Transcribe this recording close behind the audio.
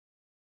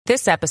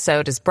This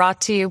episode is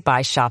brought to you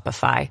by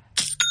Shopify.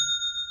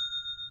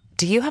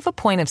 Do you have a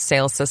point of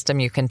sale system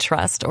you can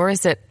trust, or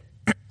is it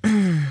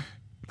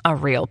a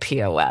real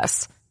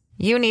POS?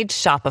 You need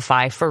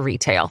Shopify for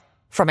retail.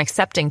 From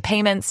accepting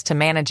payments to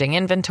managing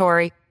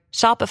inventory,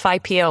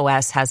 Shopify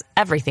POS has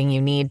everything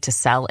you need to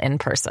sell in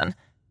person.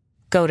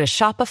 Go to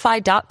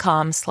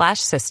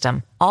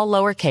shopify.com/system, all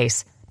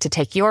lowercase, to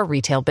take your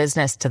retail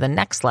business to the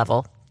next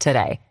level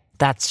today.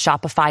 That's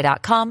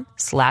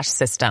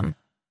shopify.com/system.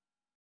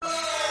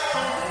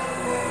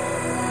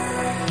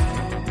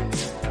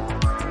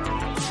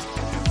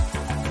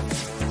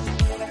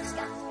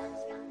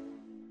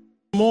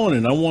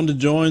 Morning. I want to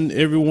join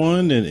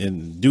everyone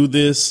and do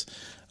this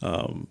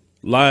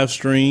live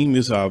stream.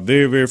 This is our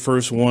very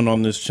first one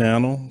on this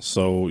channel.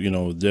 So,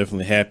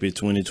 definitely happy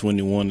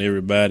 2021.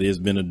 Everybody has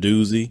been a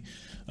doozy.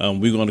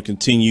 We're going to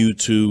continue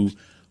to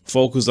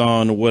focus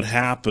on what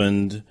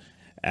happened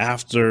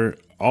after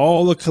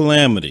all the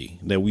calamity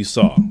that we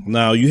saw.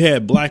 Now, you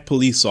had black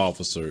police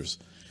officers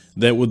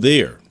that were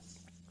there,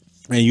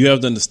 and you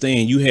have to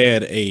understand you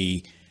had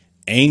a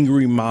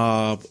angry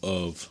mob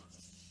of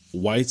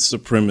white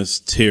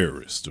supremacist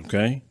terrorists.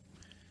 Okay.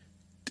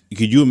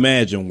 Could you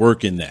imagine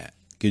working that?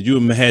 Could you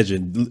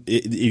imagine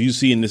if you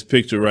see in this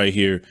picture right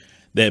here,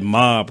 that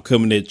mob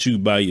coming at you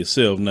by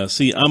yourself? Now,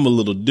 see, I'm a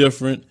little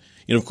different.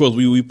 Of course,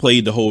 we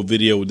played the whole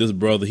video with this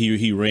brother.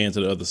 He ran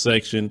to the other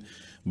section,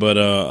 but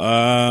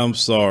I'm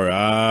sorry.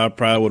 I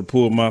probably would have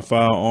pulled my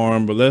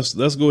firearm, but let's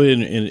go ahead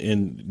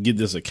and get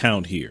this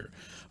account here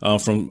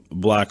from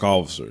black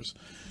officers.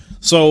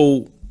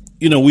 So,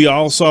 we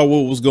all saw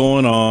what was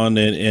going on,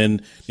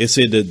 and it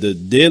said that the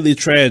deadly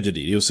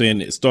tragedy, they were saying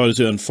it started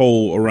to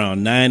unfold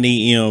around 9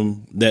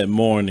 a.m. that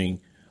morning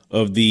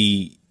of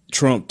the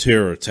Trump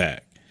terror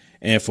attack.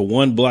 And for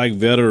one black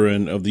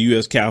veteran of the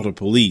U.S. Capitol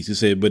Police, he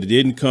said, but it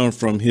didn't come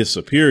from his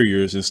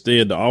superiors.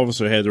 Instead, the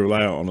officer had to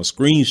rely on a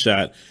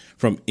screenshot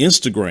from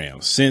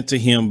Instagram sent to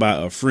him by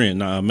a friend.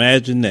 Now,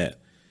 imagine that.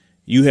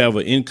 You have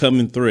an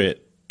incoming threat,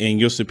 and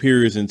your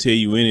superiors didn't tell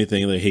you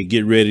anything like, hey,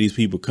 get ready, these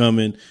people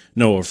coming.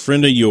 No, a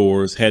friend of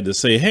yours had to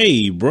say,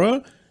 hey,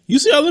 bruh, you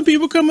see all them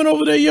people coming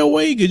over there your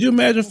way? Could you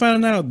imagine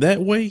finding out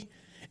that way?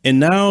 And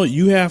now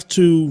you have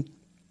to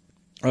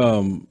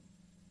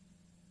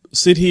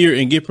sit here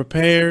and get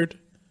prepared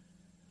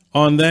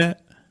on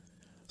that.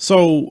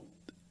 So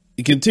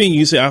it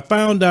continues. I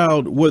found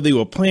out what they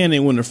were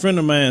planning when a friend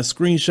of mine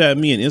screenshot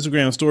me an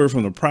Instagram story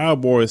from the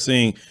Proud Boys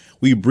saying,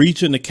 we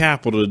breaching the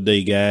Capitol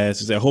today, guys.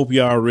 He said, I hope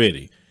y'all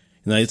ready.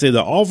 Now, they say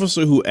the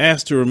officer who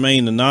asked to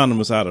remain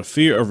anonymous out of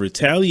fear of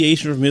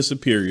retaliation from his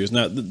superiors.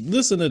 Now,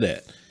 listen to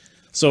that.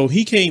 So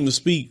he came to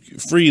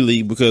speak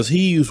freely because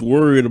he was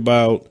worried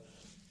about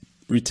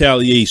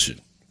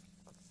retaliation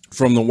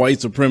from the white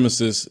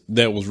supremacists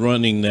that was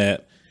running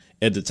that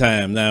at the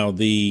time. Now,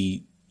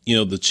 the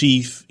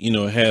chief,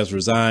 has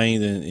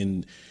resigned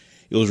and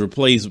it was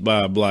replaced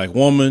by a black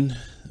woman.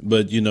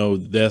 But,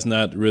 that's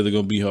not really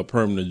going to be her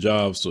permanent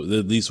job. So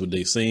at least what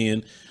they're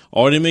saying.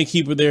 Or they may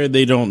keep her there.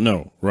 They don't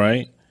know.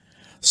 Right.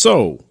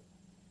 So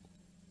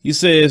he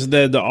says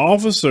that the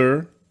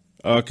officer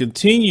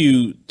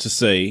continued to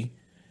say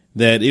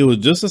that it was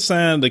just a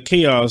sign of the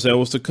chaos that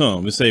was to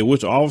come. They say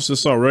which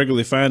officers saw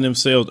regularly find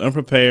themselves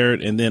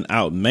unprepared and then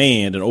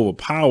outmanned and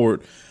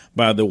overpowered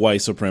by the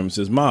white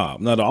supremacist mob.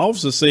 Now, the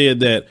officer said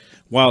that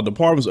while the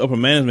department's upper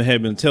management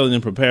had been telling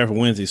them prepare for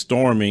Wednesday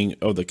storming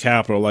of the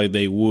Capitol like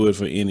they would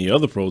for any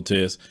other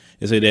protest,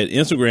 they say that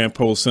Instagram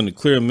post sent a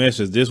clear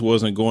message. This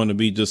wasn't going to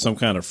be just some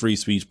kind of free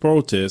speech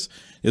protest.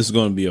 This is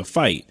going to be a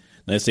fight.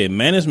 Now, they say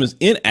management's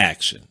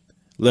inaction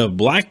left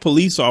black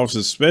police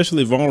officers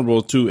especially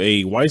vulnerable to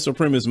a white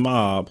supremacist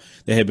mob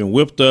that had been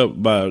whipped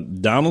up by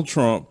Donald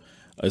Trump.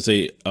 I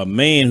say a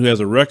man who has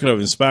a record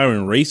of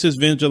inspiring racist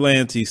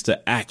vigilantes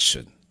to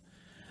action.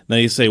 Now,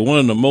 they say one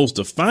of the most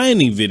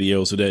defining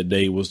videos of that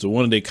day was to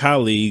one of their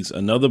colleagues,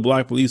 another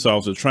black police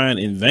officer, trying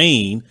in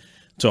vain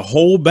to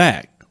hold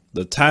back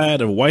the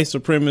tide of white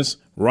supremacist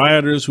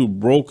rioters who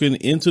broken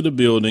into the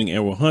building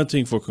and were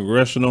hunting for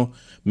congressional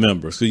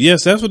members. So,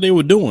 yes, that's what they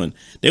were doing.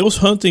 They was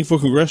hunting for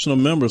congressional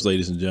members,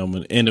 ladies and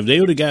gentlemen. And if they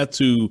would have got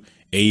to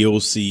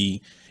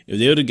AOC, if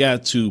they would have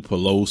got to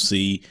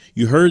Pelosi,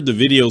 you heard the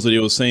videos that they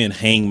were saying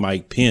hang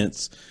Mike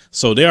Pence.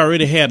 So they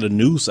already had a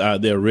noose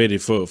out there ready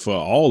for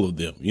all of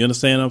them. You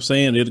understand what I'm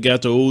saying? They'd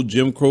got the old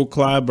Jim Crow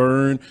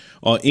Clyburn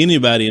or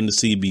anybody in the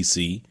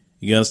CBC.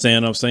 You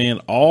understand what I'm saying?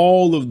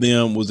 All of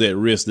them was at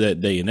risk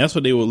that day. And that's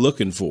what they were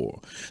looking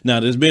for. Now,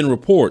 there's been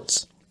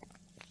reports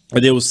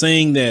they were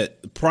saying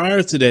that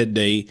prior to that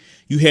day,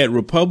 you had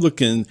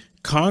Republican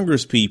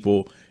Congress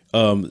people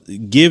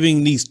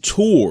giving these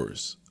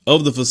tours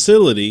of the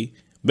facility,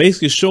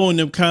 basically showing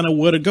them kind of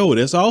where to go.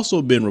 That's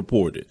also been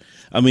reported.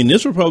 I mean,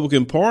 this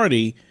Republican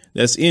Party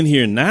that's in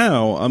here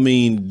now, I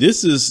mean,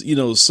 this is,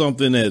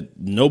 something that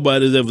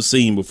nobody's ever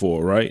seen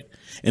before, right?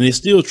 And it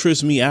still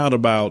trips me out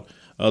about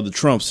the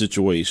Trump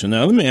situation.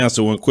 Now, let me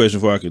answer one question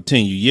before I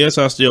continue. Yes,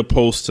 I still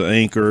post to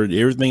Anchor.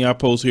 Everything I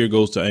post here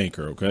goes to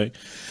Anchor. OK,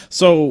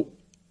 so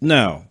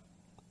now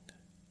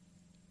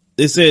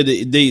they said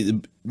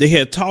they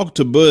had talked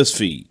to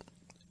BuzzFeed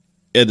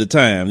at the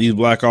time, these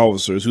black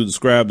officers who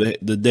described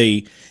the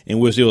day in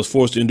which they was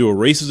forced to endure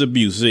racist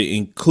abuse,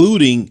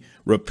 including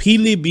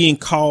repeatedly being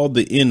called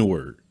the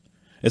N-word.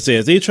 It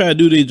says they try to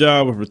do their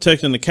job of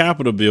protecting the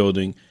Capitol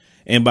building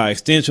and by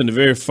extension, the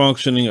very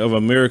functioning of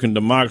American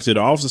democracy. The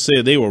officer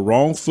said they were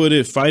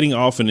wrong-footed, fighting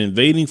off an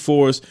invading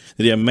force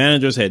that their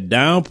managers had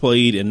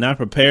downplayed and not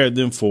prepared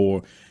them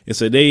for. It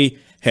said they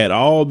had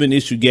all been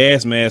issued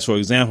gas masks, for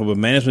example, but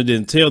management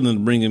didn't tell them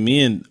to bring them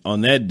in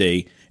on that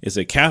day. It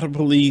said Capitol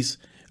Police,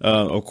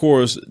 of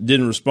course,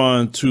 didn't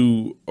respond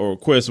to or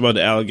request about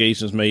the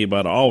allegations made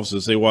by the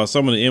officers. Say while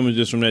some of the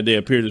images from that day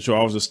appeared to show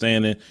officers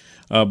standing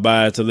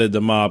by to let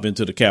the mob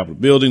into the Capitol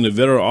building, the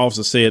veteran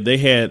officer said they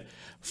had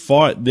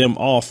fought them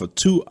off for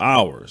 2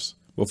 hours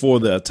before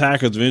the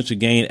attackers eventually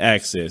gained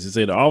access. He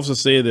said the officer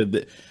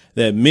said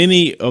that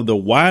many of the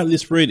widely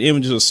spread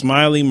images of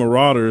smiling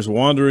marauders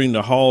wandering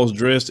the halls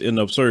dressed in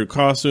absurd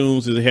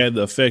costumes it had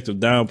the effect of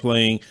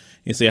downplaying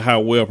and say how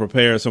well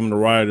prepared some of the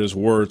rioters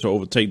were to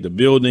overtake the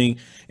building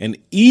and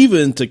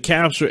even to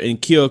capture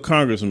and kill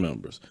Congress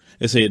members.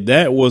 They said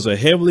that was a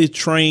heavily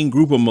trained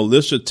group of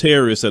militia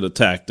terrorists that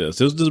attacked us.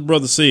 This is what this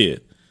brother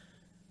said.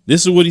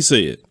 This is what he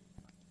said.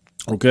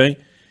 OK,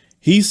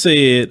 he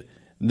said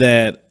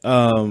that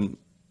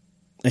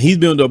he's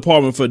been in the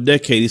apartment for a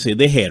decade. He said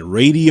they had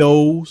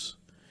radios.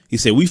 He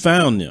said we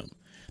found them.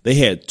 They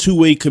had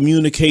two-way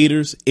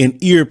communicators and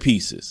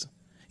earpieces.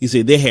 He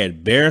said they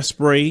had bear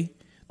spray.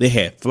 They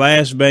had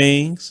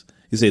flashbangs.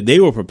 He said they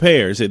were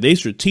prepared. He said they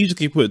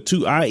strategically put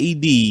 2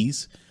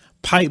 IEDs,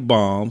 pipe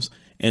bombs,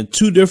 in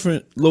 2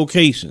 different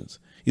locations.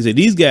 He said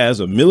these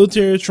guys are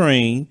military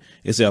trained.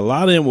 He said a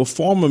lot of them were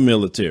former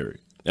military.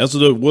 That's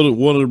what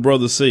one of the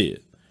brothers said.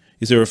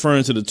 He said,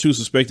 referring to the 2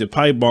 suspected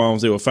pipe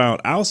bombs, they were found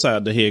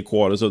outside the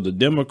headquarters of the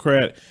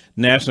Democrat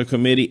National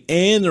Committee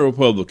and the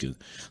Republicans.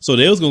 So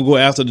they was going to go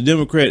after the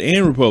Democrat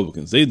and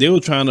Republicans. They were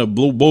trying to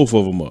blow both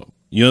of them up.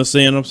 You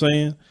understand what I'm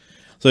saying?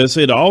 So they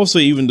said also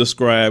even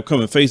described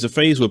coming face to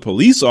face with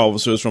police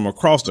officers from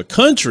across the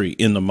country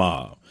in the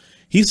mob.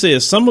 He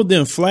said some of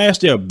them flashed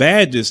their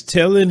badges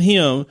telling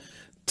him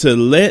to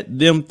let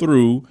them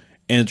through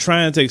and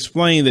trying to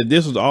explain that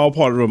this was all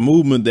part of a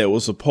movement that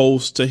was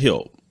supposed to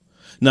help.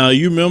 Now,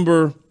 you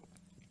remember,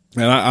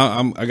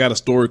 and I got a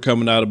story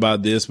coming out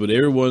about this, but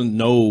everyone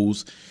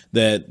knows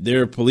that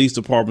there are police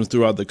departments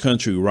throughout the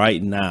country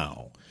right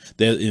now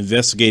that are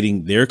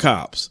investigating their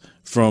cops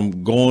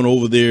from going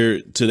over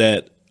there to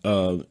that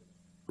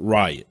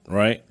riot.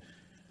 Right.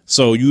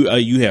 So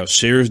you have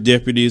sheriff's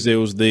deputies that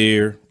was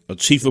there, a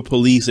chief of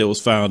police that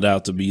was found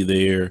out to be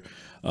there.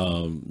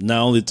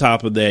 Not only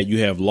top of that,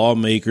 you have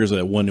lawmakers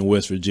that one in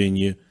West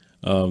Virginia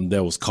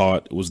that was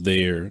caught was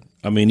there.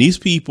 I mean, these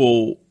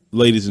people,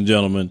 ladies and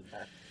gentlemen,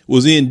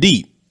 was in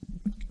deep.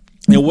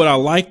 And what I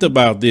liked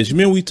about this, you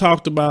remember we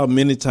talked about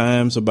many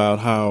times about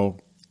how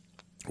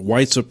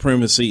white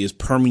supremacy is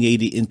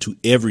permeated into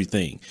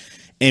everything.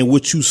 And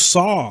what you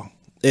saw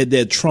at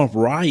that Trump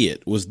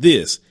riot was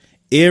this.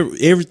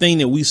 Everything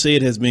that we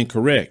said has been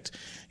correct.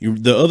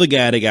 The other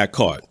guy that got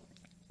caught,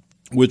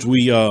 which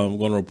we going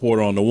to report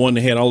on, the one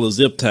that had all the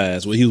zip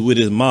ties where he was with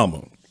his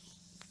mama,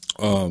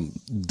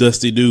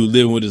 dusty dude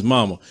living with his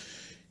mama.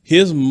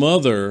 His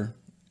mother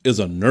is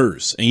a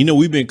nurse. And, you know,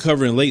 we've been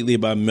covering lately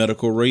about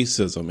medical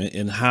racism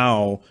and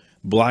how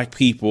black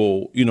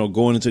people, you know,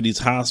 going into these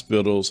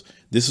hospitals.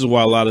 This is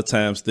why a lot of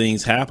times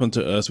things happen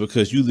to us,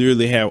 because you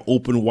literally have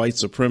open white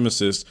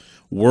supremacists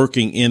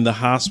working in the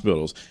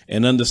hospitals.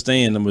 And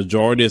understand the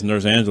majority, as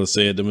Nurse Angela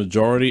said, the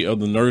majority of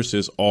the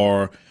nurses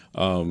are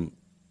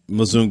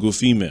Mzungu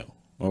female.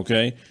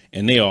 OK,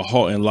 and they are,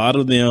 and a lot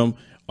of them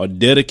are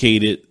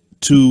dedicated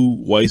to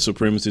white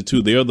supremacy,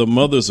 too. They are the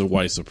mothers of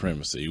white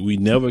supremacy. We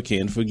never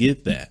can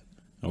forget that.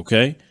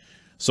 OK,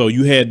 so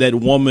you had that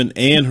woman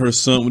and her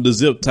son with the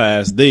zip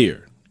ties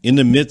there in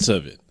the midst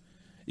of it.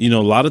 You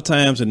know, a lot of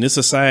times in this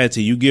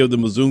society, you give the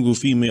Mzungu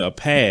female a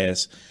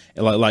pass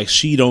like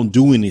she don't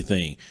do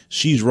anything.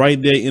 She's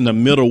right there in the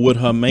middle with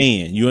her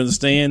man. You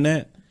understand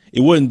that?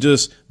 It wasn't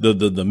just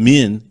the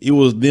men. It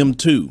was them,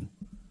 too.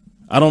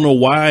 I don't know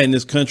why in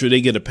this country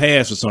they get a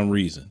pass for some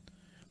reason.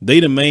 They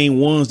the main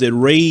ones that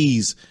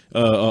raise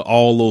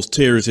all those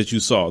terrorists that you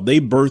saw. They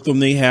birth them,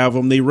 they have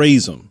them, they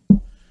raise them.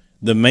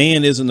 The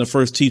man isn't the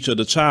first teacher of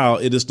the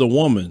child. It is the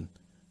woman.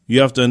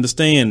 You have to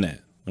understand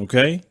that.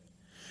 OK,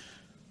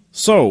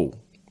 so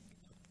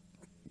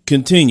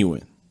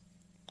continuing.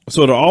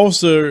 So the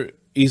officer,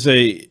 he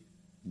said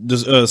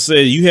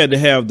you had to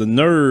have the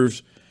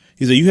nerves.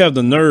 He said you have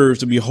the nerves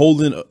to be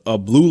holding a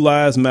Blue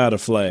Lives Matter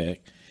flag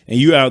and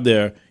you out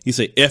there. He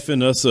said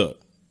effing us up.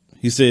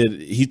 He said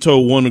he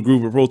told one of the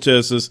group of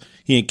protesters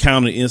he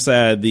encountered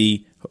inside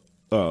the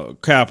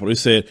Capitol. He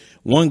said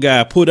one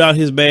guy put out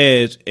his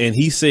badge and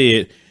he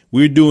said,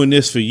 "We're doing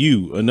this for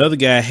you." Another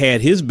guy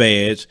had his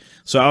badge.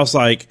 So I was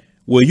like,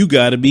 well, you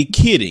got to be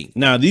kidding.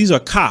 Now, these are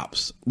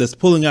cops that's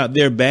pulling out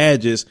their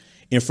badges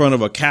in front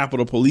of a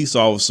Capitol police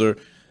officer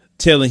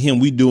telling him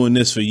we doing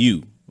this for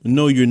you.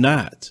 No, you're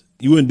not.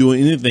 You weren't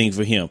doing anything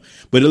for him.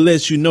 But it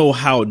lets you know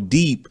how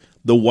deep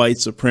the white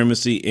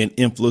supremacy and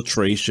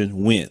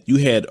infiltration went. You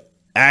had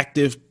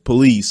active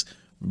police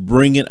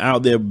bringing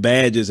out their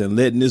badges and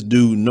letting this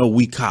dude know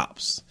we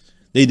cops.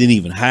 They didn't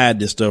even hide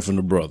this stuff from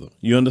the brother.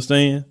 You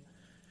understand?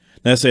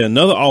 Now, say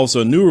another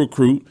officer, a new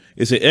recruit,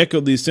 is to echo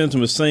these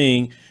sentiments,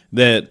 saying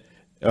that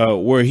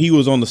where he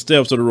was on the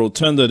steps of the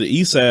rotunda, the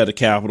east side of the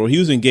Capitol, he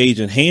was engaged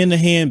in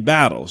hand-to-hand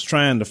battles,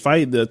 trying to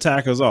fight the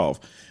attackers off.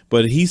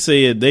 But he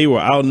said they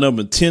were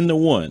outnumbered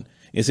 10-1.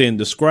 And saying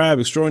describe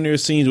extraordinary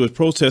scenes with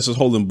protesters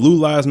holding Blue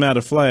Lives Matter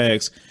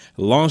flags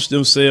launched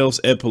themselves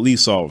at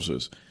police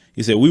officers.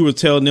 He said, we were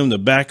telling them to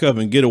back up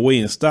and get away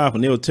and stop,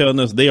 and they were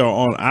telling us they are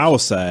on our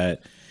side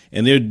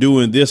and they're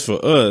doing this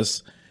for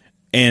us.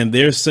 And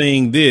they're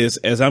saying this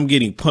as I'm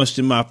getting punched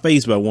in my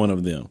face by one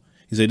of them.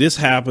 He said, this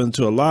happened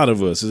to a lot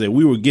of us. He said,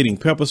 we were getting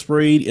pepper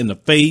sprayed in the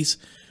face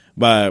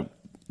by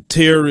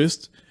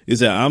terrorists. He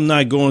said, I'm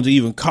not going to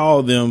even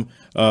call them.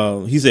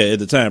 He said at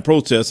the time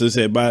protesters,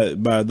 he said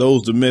by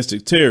those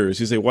domestic terrorists.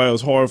 He said, while it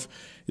was hard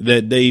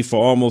that day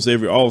for almost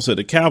every officer at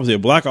the Capitol,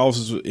 black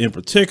officers in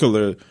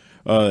particular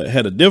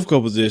had a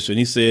difficult position.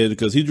 He said,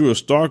 because he drew a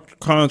stark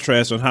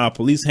contrast on how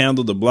police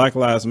handled the Black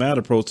Lives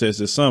Matter protests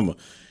this summer.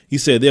 He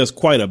said there's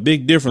quite a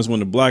big difference when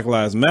the Black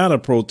Lives Matter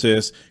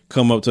protests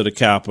come up to the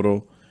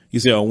Capitol. He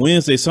said on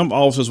Wednesday, some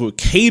officers were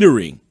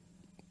catering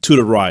to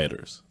the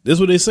rioters. That's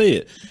what they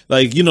said.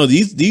 Like, you know,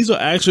 these are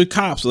actually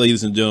cops,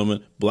 ladies and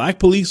gentlemen, black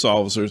police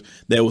officers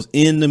that was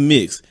in the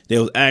mix, that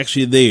was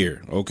actually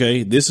there.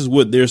 OK, this is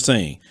what they're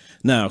saying.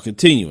 Now,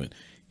 continuing,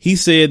 he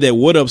said that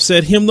what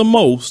upset him the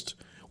most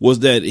was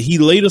that he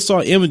later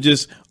saw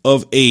images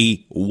of a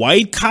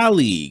white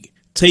colleague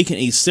taking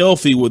a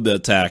selfie with the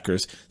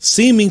attackers,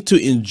 seeming to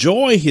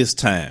enjoy his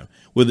time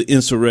with the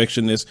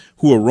insurrectionists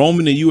who were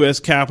roaming the U.S.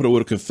 Capitol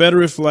with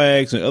Confederate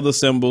flags and other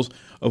symbols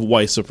of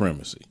white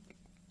supremacy.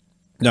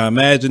 Now,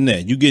 imagine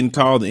that. You getting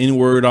called the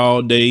N-word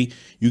all day.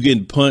 You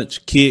getting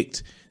punched,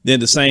 kicked. Then at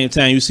the same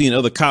time, you seeing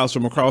other cops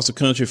from across the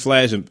country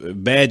flashing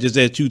badges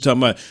at you,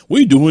 talking about,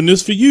 we're doing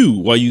this for you,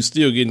 while you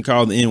still getting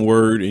called the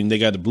N-word and they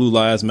got the Blue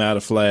Lives Matter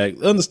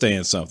flag.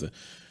 Understand something.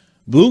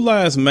 Blue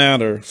Lives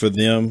Matter for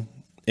them,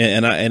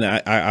 and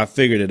I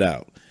figured it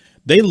out.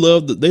 They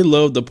love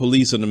the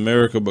police in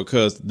America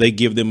because they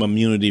give them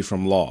immunity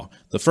from law.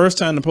 The first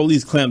time the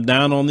police clamped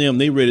down on them,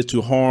 they ready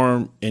to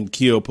harm and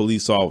kill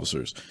police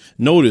officers.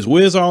 Notice,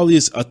 where's all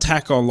this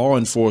attack on law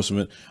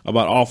enforcement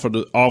about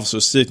Officer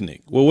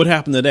Sicknick? Well, what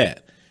happened to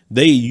that?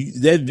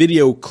 That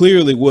video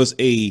clearly was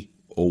a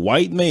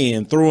white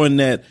man throwing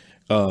that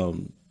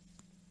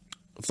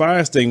fire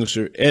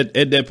extinguisher at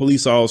that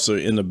police officer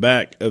in the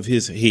back of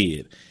his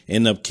head,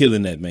 end up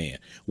killing that man.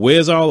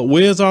 Where's all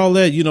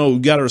that? You know, you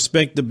got to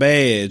respect the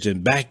badge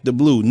and back the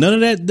blue. None of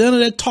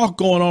that talk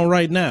going on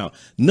right now.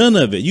 None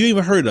of it. You ain't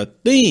even heard a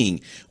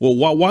thing. Well,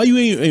 why you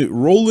ain't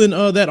rolling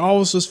that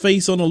officer's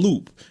face on a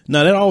loop?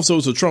 Now, that officer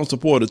was a Trump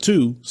supporter,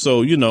 too.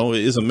 So, you know,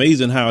 it's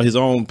amazing how his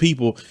own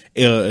people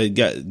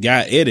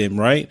got at him.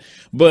 Right.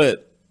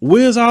 But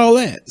where's all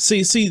that?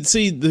 See,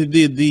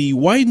 the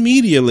white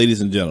media,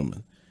 ladies and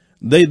gentlemen.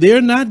 They're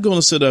not going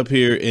to sit up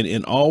here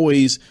and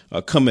always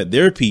come at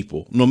their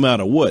people no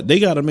matter what. They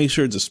got to make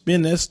sure to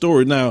spin that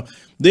story. Now,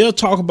 they'll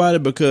talk about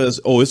it because,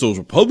 it's those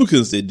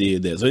Republicans that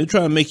did that. So they're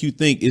trying to make you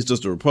think it's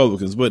just the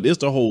Republicans, but it's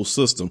the whole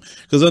system.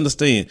 Because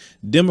understand,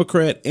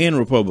 Democrat and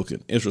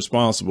Republican is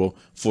responsible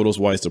for those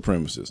white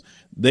supremacists.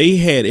 They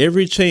had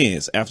every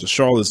chance after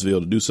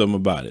Charlottesville to do something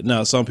about it.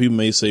 Now, some people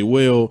may say,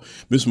 well,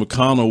 Mr.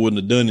 McConnell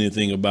wouldn't have done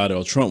anything about it,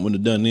 or Trump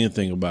wouldn't have done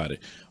anything about it.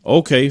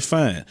 OK,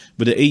 fine.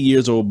 But the 8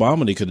 years of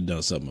Obama, they could have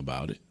done something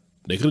about it.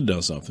 They could have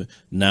done something.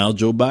 Now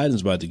Joe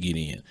Biden's about to get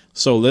in.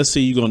 So let's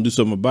see, you're going to do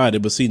something about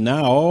it. But see,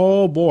 now,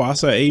 oh, boy, I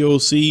saw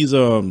AOC's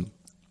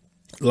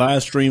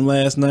live stream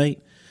last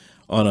night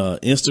on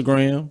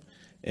Instagram.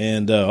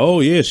 And,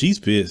 yeah, she's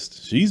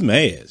pissed. She's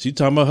mad. She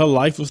talking about her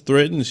life was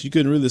threatened. She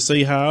couldn't really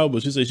say how,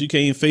 but she said she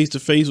came face to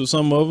face with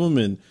some of them.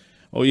 And,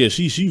 oh, yeah,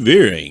 she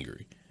very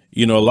angry.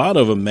 You know, a lot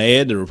of them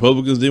mad. The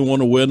Republicans didn't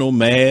want to wear no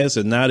masks,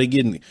 and now they're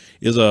getting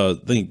is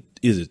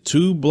it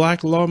 2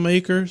 black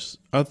lawmakers,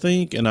 I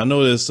think, and I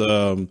know there's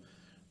the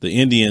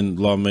Indian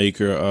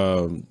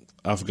lawmaker.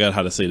 I forgot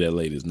how to say that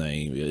lady's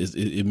name.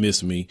 It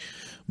missed me,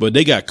 but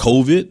they got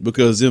COVID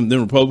because them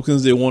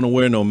Republicans didn't want to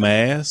wear no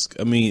mask.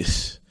 I mean,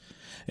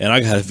 and I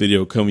got a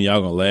video coming.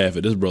 Y'all gonna laugh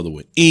at this brother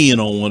went in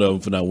on one of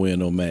them for not wearing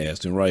no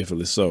mask, and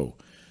rightfully so.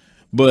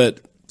 But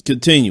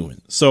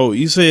continuing, so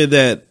you said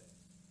that.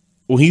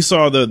 When he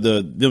saw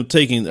them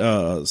taking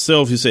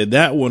selfies, he said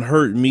that one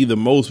hurt me the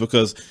most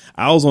because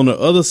I was on the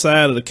other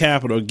side of the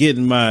Capitol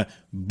getting my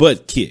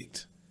butt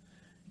kicked.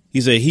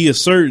 He said he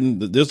is certain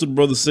that this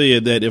brother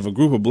said that if a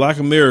group of black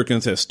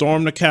Americans had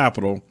stormed the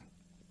Capitol,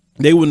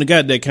 they wouldn't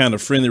have got that kind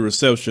of friendly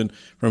reception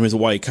from his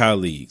white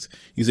colleagues.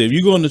 He said, if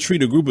you're going to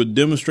treat a group of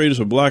demonstrators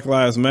for Black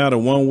Lives Matter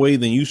one way,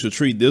 then you should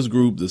treat this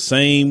group the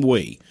same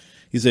way.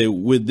 He said,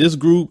 with this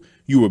group,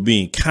 you were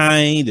being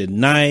kind and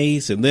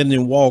nice and letting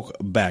them walk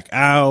back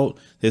out.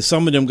 That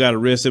some of them got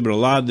arrested, but a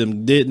lot of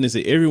them didn't. They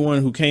said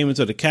everyone who came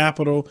into the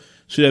Capitol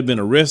should have been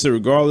arrested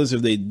regardless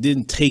if they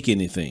didn't take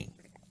anything.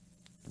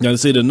 Now, they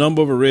say the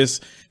number of arrests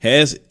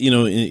has,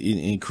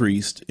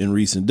 increased in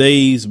recent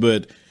days,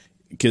 but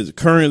because it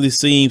currently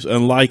seems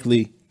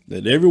unlikely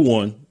that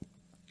everyone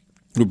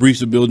who breached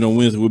the building on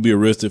Wednesday will be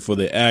arrested for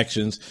their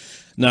actions.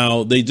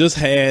 Now, they just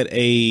had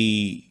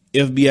a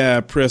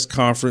FBI press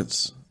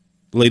conference,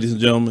 ladies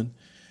and gentlemen,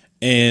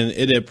 and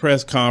at that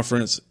press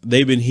conference,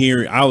 they've been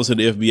hearing, I was at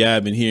the FBI,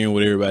 I've been hearing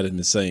what everybody's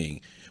been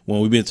saying.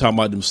 When we've been talking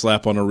about them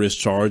slap on the wrist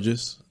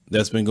charges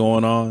that's been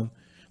going on,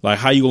 like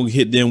how you going to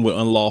hit them with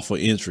unlawful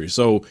entry.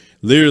 So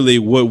literally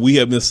what we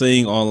have been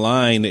saying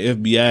online, the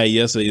FBI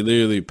yesterday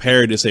literally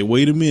parroted and say,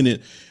 wait a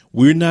minute,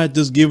 we're not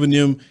just giving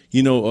them,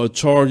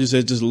 charges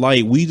that's just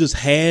light. We just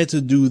had to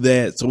do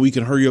that so we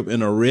can hurry up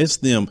and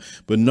arrest them.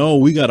 But no,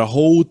 we got a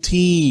whole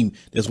team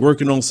that's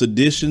working on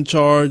sedition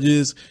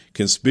charges,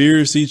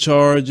 conspiracy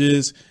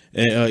charges.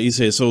 And he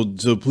said, so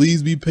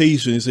please be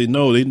patient. He said,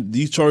 no,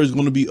 these charges are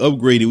going to be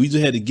upgraded. We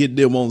just had to get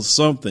them on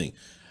something.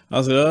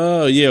 I said,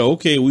 oh, yeah,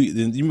 okay.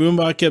 You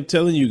remember I kept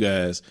telling you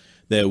guys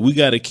that we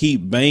got to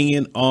keep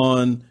banging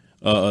on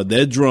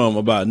that drum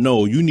about,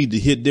 no, you need to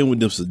hit them with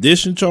them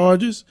sedition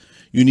charges.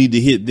 You need to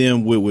hit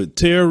them with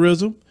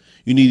terrorism.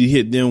 You need to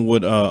hit them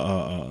with,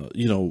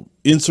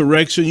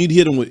 insurrection. You need to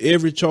hit them with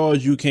every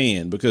charge you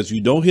can, because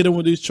you don't hit them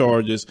with these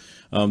charges,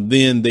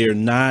 then they're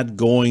not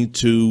going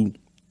to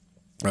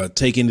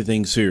take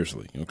anything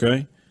seriously.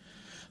 OK,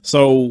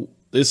 so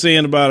they're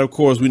saying about, of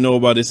course, we know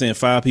about it, saying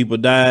 5 people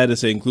died. They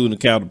say, including a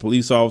Capitol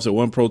Police officer.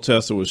 1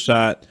 protester was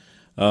shot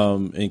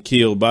and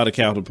killed by the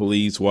Capitol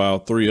Police, while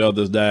 3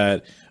 others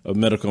died of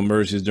medical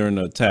emergencies during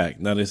the attack.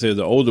 Now, they said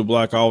the older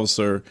black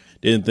officer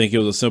didn't think it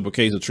was a simple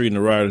case of treating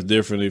the rioters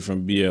differently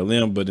from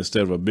BLM, but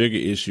instead of a bigger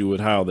issue with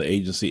how the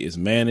agency is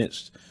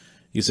managed.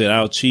 He said,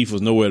 our chief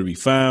was nowhere to be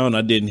found.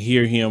 I didn't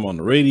hear him on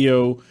the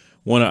radio.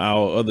 One of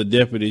our other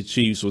deputy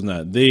chiefs was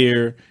not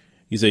there.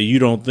 He said, you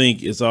don't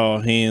think it's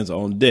all hands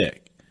on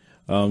deck.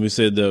 He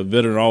said the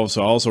veteran officer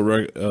also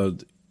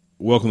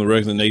welcomed the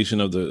resignation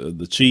of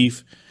the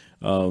chief.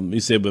 He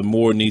said, but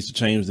more needs to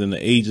change than the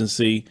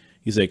agency.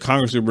 He said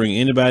Congress will bring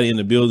anybody in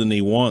the building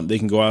they want. They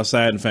can go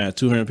outside and find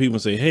 200 people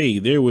and say, hey,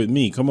 they're with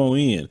me. Come on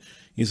in.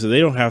 He said they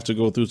don't have to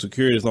go through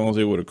security as long as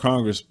they're with a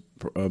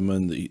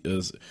congressman.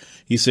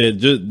 He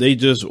said they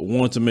just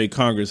want to make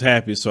Congress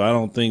happy. So I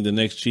don't think the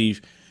next chief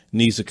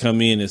needs to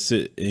come in and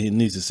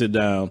sit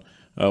down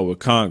with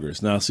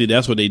Congress. Now, see,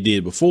 that's what they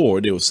did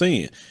before. They were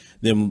saying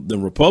the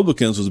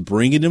Republicans was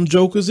bringing them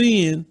jokers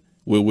in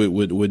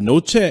with no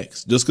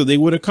checks, just because they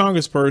were a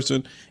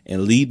congressperson,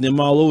 and leading them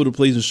all over the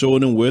place and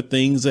showing them where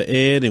things are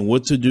at and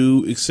what to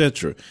do,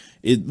 etc.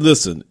 It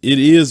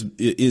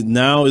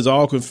now is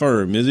all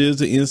confirmed. It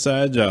is an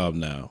inside job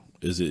now.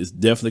 It's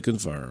definitely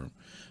confirmed.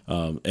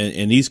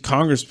 And these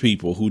Congress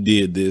people who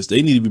did this,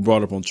 they need to be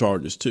brought up on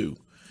charges too,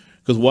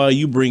 because why are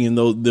you bringing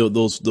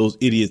those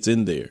idiots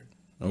in there?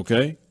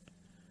 Okay,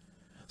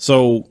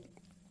 so.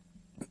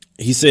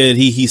 He said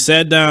he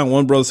sat down.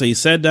 One brother said he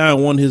sat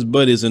down. One of his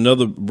buddies,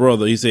 another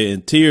brother, he said,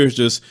 and tears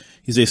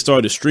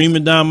started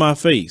streaming down my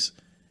face.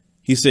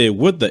 He said,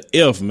 what the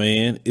F,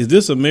 man? Is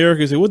this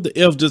America? He said, what the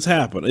F just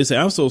happened? They said,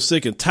 I'm so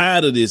sick and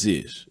tired of this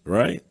ish.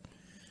 Right.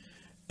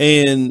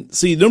 And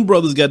see, them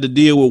brothers got to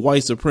deal with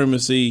white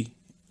supremacy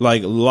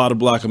like a lot of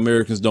black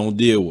Americans don't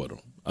deal with them.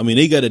 I mean,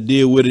 they got to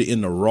deal with it in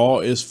the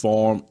rawest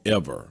form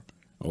ever.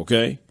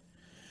 OK.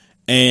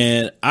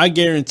 And I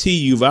guarantee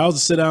you, if I was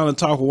to sit down and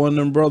talk with one of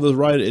them brothers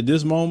right at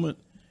this moment,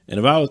 and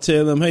if I would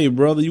tell them, hey,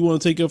 brother, you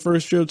want to take your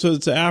first trip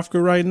to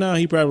Africa right now?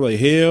 He probably like,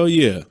 hell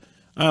yeah.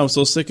 I'm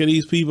so sick of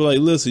these people. Like,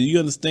 listen, you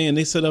understand,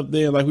 they sat up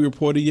there, like we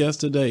reported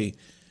yesterday,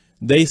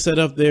 they sat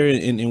up there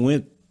and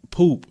went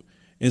poop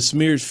and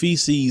smeared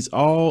feces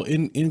all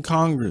in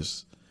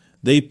Congress.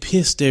 They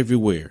pissed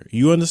everywhere.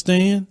 You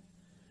understand?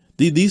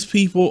 These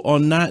people are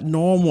not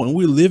normal, and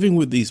we're living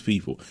with these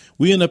people.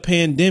 We're in a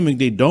pandemic.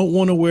 They don't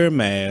want to wear a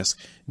mask.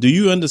 Do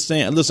you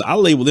understand? Listen, I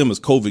label them as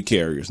COVID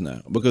carriers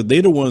now, because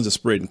they're the ones that are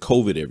spreading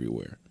COVID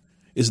everywhere.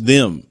 It's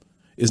them.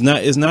 It's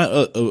not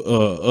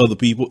other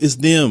people. It's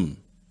them.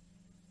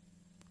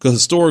 Because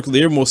historically,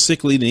 they're more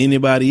sickly than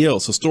anybody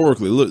else.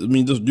 Historically, look, I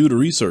mean, just do the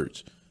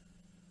research.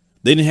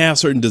 They didn't have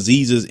certain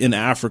diseases in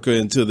Africa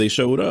until they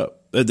showed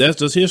up. That's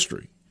just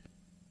history,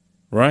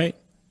 right?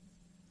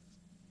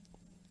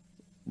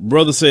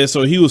 Brother said,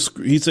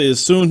 he said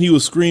soon he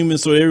was screaming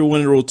so everyone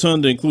in the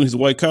rotunda, including his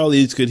white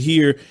colleagues, could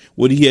hear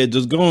what he had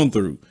just gone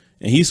through.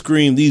 And he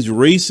screamed, these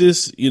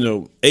racist,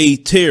 a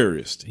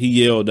terrorist, he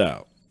yelled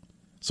out.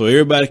 So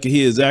everybody could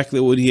hear exactly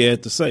what he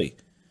had to say.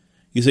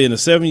 He said in the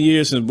 7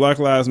 years since Black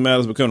Lives Matter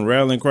has become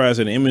rallying cries,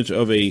 an image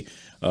of a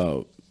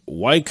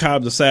white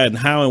cop deciding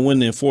how and when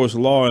to enforce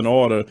law and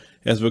order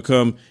has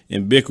become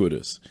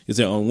ubiquitous. He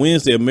said on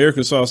Wednesday,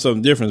 Americans saw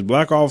something different.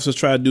 Black officers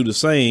tried to do the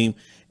same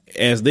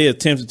as they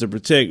attempted to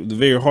protect the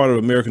very heart of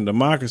American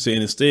democracy,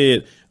 and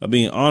instead of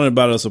being honored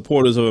by the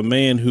supporters of a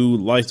man who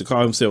likes to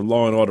call himself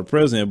law and order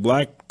president,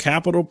 black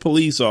Capitol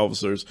Police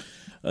officers,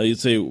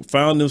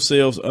 found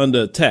themselves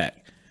under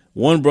attack.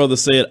 One brother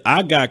said,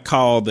 I got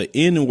called the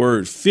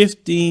N-word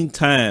 15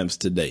 times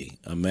today.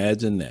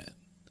 Imagine that.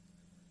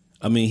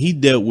 I mean, he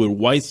dealt with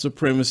white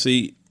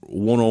supremacy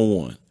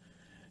one-on-one.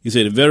 He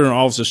said, a veteran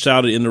officer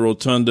shouted in the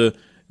rotunda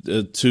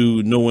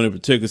to no one in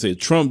particular, said,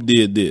 Trump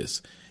did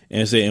this.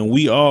 And said, and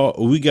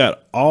we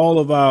got all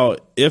of our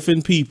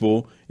effing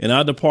people in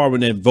our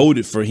department that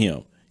voted for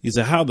him. He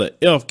said, how the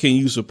F can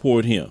you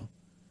support him?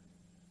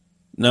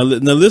 Now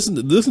listen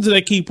to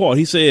that key part.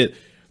 He said,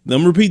 let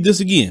me repeat this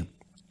again.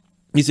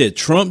 He said,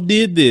 Trump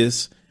did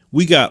this.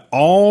 We got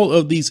all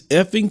of these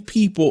effing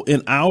people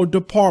in our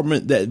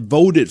department that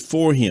voted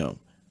for him.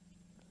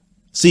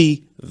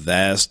 See,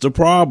 that's the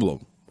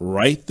problem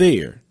right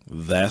there.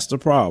 That's the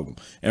problem.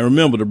 And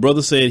remember, the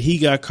brother said he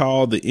got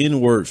called the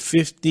N-word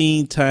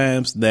 15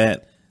 times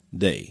that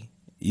day.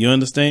 You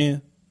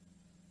understand?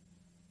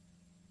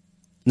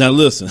 Now,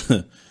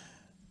 listen,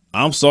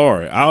 I'm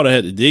sorry. I would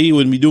have had they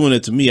wouldn't be doing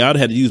it to me. I'd have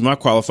had to use my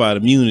qualified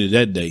immunity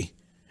that day.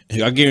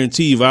 I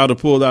guarantee you, if I would have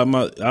pulled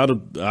out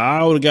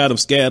I would have got them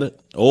scattered.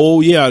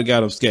 Oh, yeah, I'd have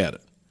got them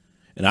scattered.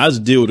 And I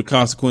just deal with the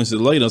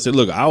consequences later. I said,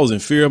 look, I was in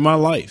fear of my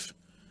life.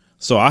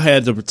 So I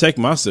had to protect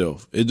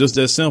myself. It's just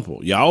that simple.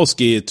 Y'all was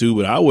scared too,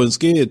 but I wasn't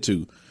scared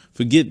to.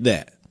 Forget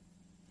that.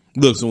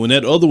 Look, so when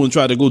that other one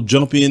tried to go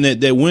jump in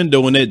that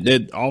window and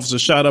that officer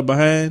shot up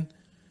behind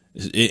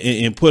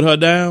and put her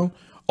down,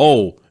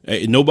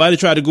 nobody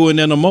tried to go in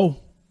there no more.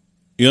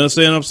 You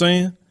understand what I'm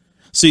saying?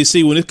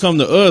 See, when it come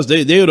to us,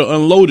 they would have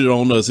unloaded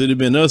on us. It'd have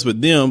been us, but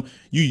them,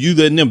 you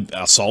letting them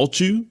assault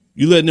you.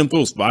 You letting them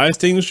throw fire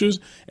extinguishers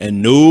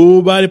and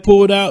nobody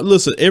pulled out.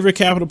 Listen, every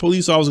Capitol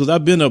police officer, because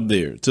I've been up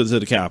there to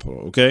the Capitol.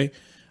 OK,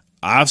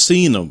 I've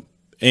seen them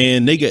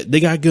and they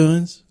got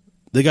guns.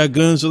 They got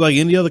guns just like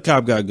any other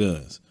cop got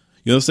guns.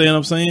 You understand what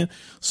I'm saying?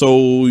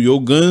 So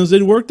your guns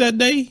didn't work that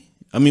day.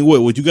 I mean,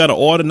 what you got an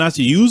order not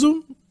to use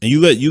them? And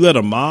you let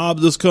a mob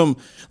just come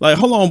like,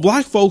 hold on,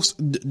 black folks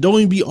don't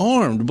even be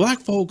armed. Black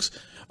folks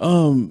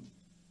have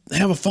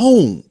a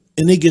phone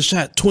and they get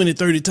shot 20,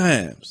 30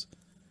 times.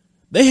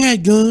 They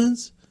had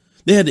guns.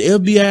 They had the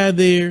FBI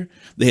there.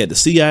 They had the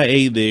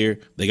CIA there.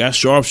 They got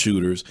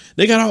sharpshooters.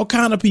 They got all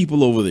kind of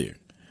people over there.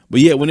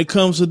 But yet when it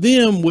comes to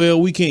them, well,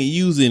 we can't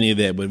use any of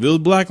that. But if it was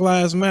Black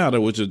Lives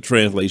Matter, which is a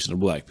translation of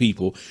black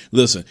people,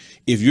 listen,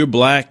 if you're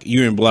black,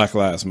 you're in Black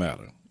Lives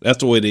Matter. That's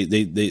the way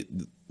they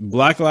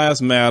Black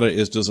Lives Matter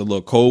is just a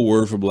little code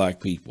word for black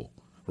people,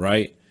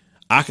 right?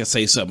 I could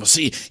say something.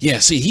 See,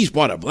 he's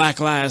part of Black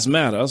Lives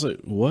Matter. I was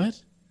like,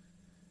 what?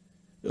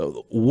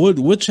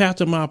 What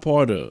chapter am I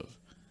part of?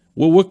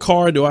 Well, what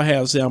card do I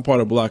have to say I'm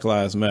part of Black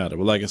Lives Matter?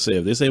 But like I said,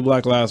 if they say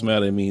Black Lives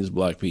Matter, it means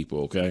black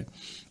people. OK,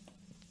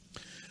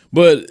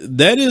 but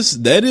that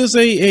is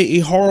a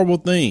horrible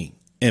thing.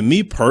 And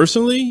me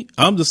personally,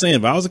 I'm just saying,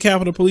 if I was a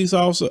Capitol Police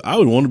officer, I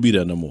wouldn't want to be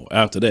there no more.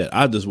 After that,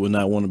 I just would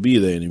not want to be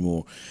there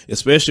anymore,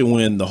 especially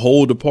when the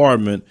whole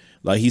department,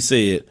 like he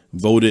said,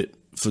 voted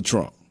for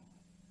Trump.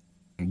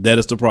 That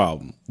is the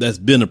problem. That's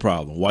been a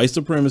problem. White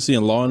supremacy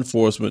and law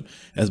enforcement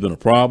has been a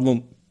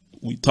problem.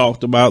 We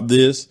talked about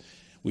this.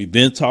 We've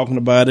been talking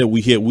about it.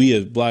 We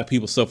as black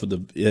people suffer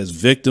as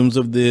victims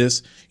of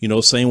this. You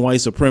know, same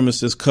white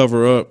supremacists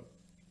cover up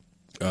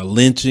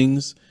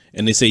lynchings.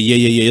 And they say,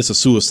 yeah, it's a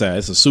suicide.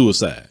 It's a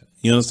suicide.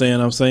 You understand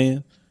what I'm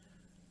saying?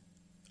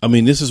 I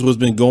mean, this is what's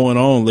been going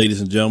on, ladies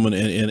and gentlemen.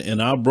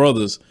 And our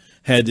brothers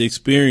had to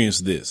experience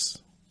this.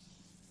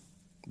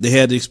 They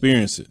had to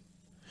experience it.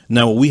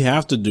 Now, what we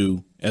have to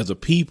do as a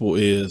people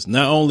is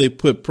not only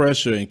put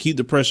pressure and keep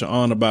the pressure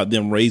on about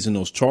them raising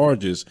those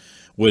charges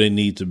where they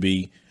need to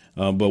be,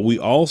 but we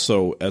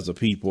also, as a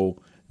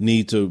people,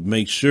 need to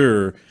make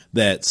sure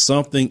that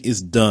something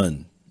is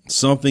done.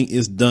 Something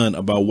is done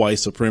about white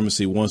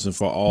supremacy once and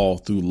for all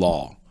through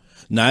law.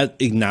 Not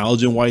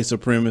acknowledging white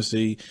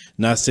supremacy,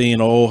 not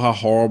saying, oh, how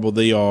horrible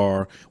they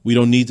are. We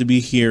don't need to be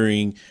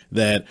hearing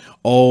that,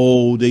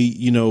 oh,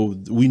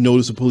 we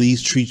notice the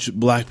police treat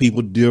black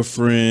people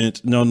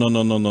different. No. We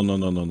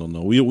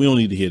don't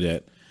need to hear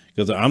that,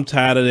 because I'm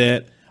tired of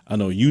that. I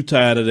know you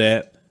tired of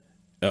that.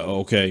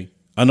 OK,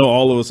 I know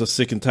all of us are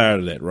sick and tired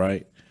of that.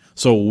 Right.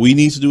 So what we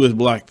need to do as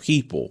black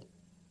people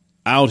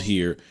out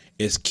here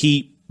is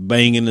keep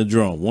banging the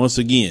drum. Once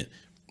again,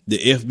 the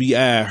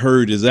FBI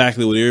heard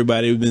exactly what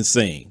everybody has been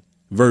saying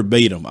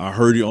verbatim. I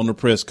heard it on the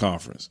press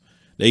conference.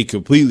 They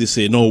completely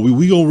said, no,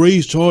 we going to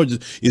raise charges.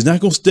 It's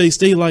not going to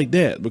stay like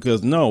that,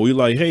 because no, we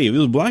like, hey, if it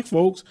was black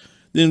folks,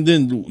 then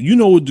you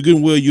know what the good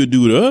and well you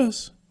do to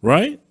us.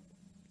 Right.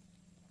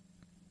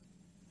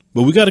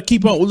 But we got to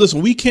keep on. Well,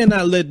 listen, we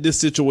cannot let this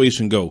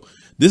situation go.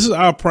 This is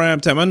our prime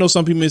time. I know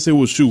some people may say,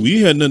 well, shoot,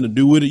 we had nothing to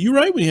do with it. You're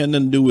right. We had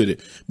nothing to do with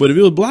it. But if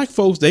it was black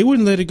folks, they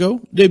wouldn't let it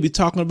go. They'd be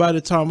talking about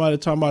it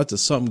till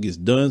something gets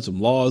done, some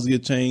laws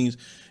get changed.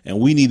 And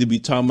we need to be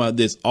talking about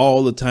this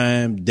all the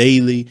time,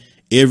 daily,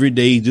 every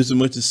day, just as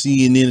much as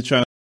CNN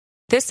trying.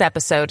 This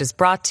episode is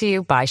brought to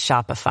you by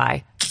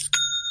Shopify.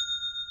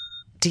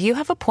 Do you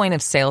have a point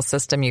of sale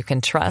system you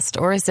can trust,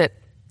 or is it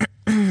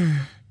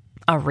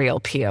a real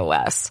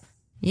POS?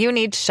 You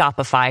need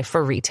Shopify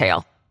for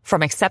retail.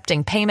 From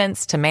accepting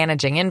payments to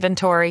managing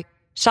inventory,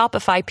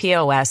 Shopify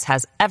POS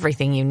has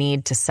everything you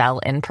need to sell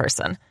in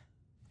person.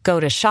 Go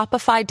to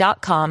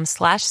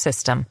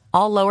shopify.com/system,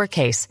 all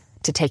lowercase,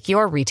 to take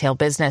your retail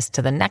business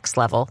to the next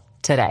level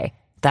today.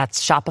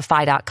 That's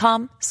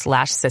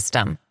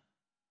shopify.com/system.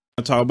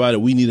 I talk about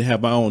it. We need to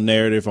have our own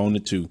narrative on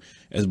it too,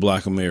 as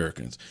Black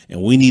Americans.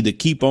 And we need to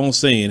keep on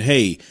saying,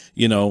 hey,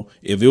 you know,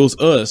 if it was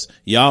us,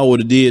 y'all would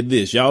have did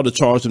this. Y'all would have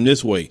charged them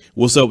this way.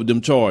 What's up with them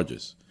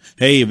charges?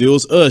 Hey, if it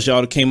was us, y'all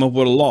would have came up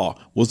with a law.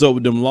 What's up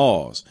with them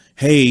laws?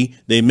 Hey,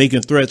 they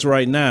making threats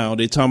right now.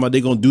 They talking about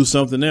they going to do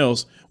something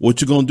else.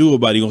 What you going to do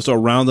about it? You going to start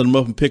rounding them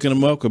up and picking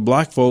them up? Because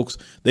Black folks,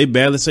 they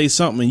barely say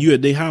something and you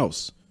at their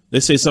house. They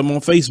say something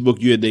on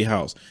Facebook, you at their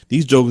house.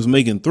 These jokers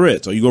making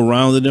threats. Are you going to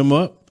round them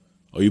up?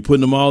 Are you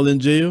putting them all in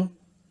jail?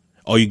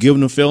 Are you giving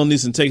them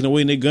felonies and taking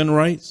away their gun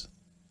rights?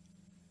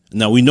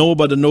 Now, we know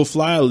about the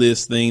no-fly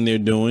list thing they're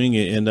doing,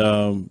 and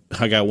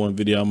I got one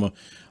video I'm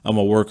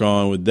gonna work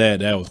on with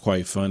that. That was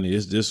quite funny.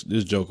 This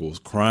joker was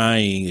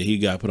crying that he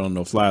got put on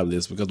no-fly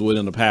list, because what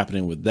ended up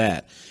happening with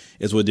that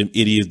is what them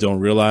idiots don't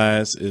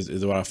realize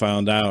is what I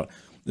found out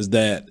is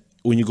that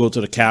when you go to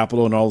the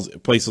Capitol and all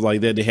places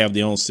like that, they have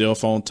their own cell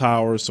phone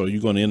towers. So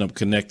you're going to end up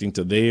connecting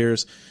to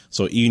theirs.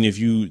 So even if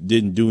you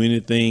didn't do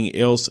anything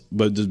else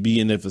but just be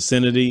in the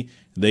vicinity,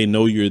 they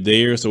know you're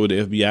there. So what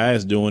the FBI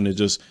is doing is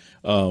just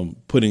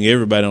putting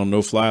everybody on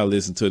no-fly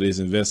list until it's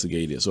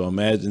investigated. So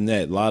imagine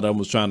that. A lot of them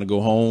was trying to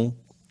go home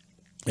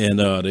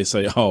and they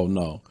say, oh,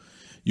 no,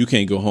 you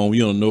can't go home.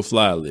 You're on a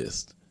no-fly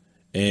list.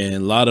 And a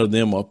lot of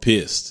them are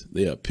pissed.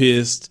 They are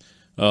pissed.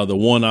 The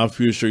one, I'm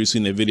pretty sure you've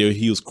seen that video,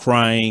 he was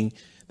crying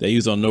that he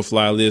was on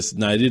no-fly list.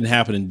 Now, it didn't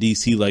happen in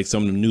D.C. like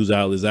some of the news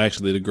outlets.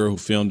 Actually, the girl who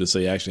filmed it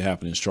say it actually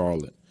happened in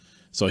Charlotte.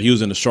 So he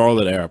was in the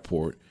Charlotte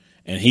airport,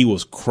 and he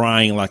was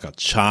crying like a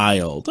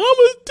child. They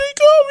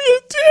call me a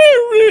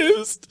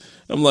terrorist.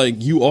 I'm like,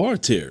 you are a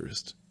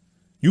terrorist.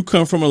 You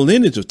come from a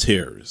lineage of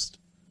terrorists.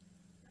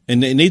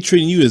 And they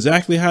treating you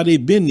exactly how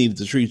they've been needed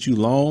to treat you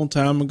long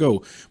time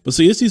ago. But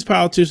see, it's these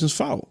politicians'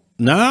 fault.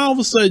 Now, all of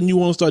a sudden, you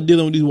want to start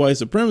dealing with these white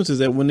supremacists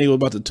that when they were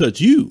about to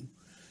touch you.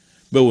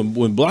 But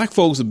when Black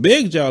folks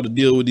begged y'all to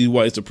deal with these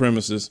white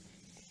supremacists,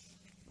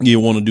 you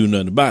didn't want to do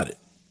nothing about it.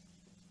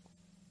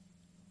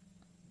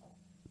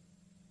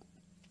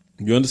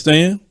 You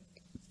understand?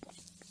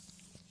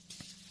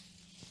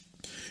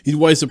 These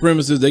white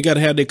supremacists, they got to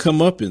have their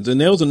comeuppance. And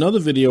there was another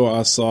video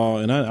I saw,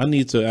 and I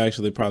need to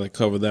actually probably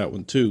cover that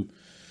one too.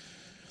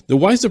 The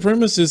white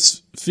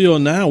supremacists feel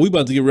now we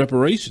about to get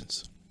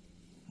reparations.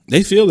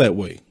 They feel that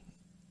way.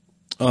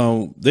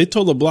 They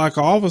told a Black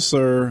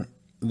officer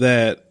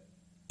that,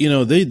 you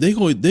know, they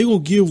gonna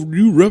give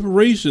you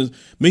reparations,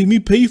 make me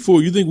pay for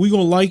it. You think we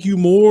gonna like you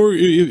more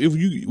if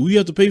we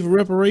have to pay for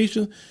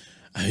reparations?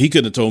 He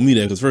couldn't have told me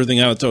that, because first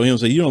thing I would told him,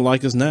 say, you don't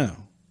like us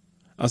now.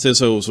 I said,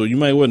 so you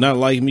might well not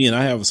like me, and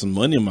I have some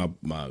money in my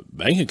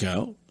bank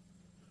account.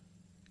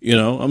 You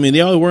know, I mean,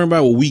 they always worrying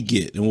about what we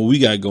get and what we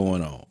got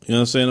going on. You know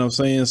what I'm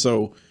saying?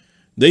 So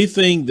they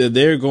think that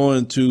they're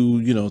going to,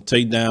 you know,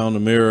 take down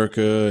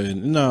America.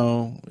 And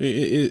no,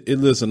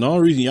 listen, the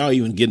only reason y'all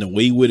even getting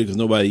away with it because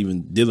nobody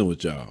even dealing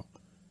with y'all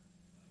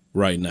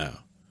right now.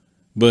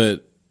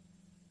 But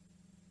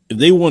if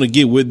they want to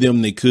get with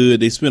them, they could.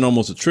 They spend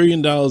almost $1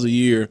 trillion a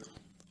year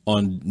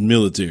on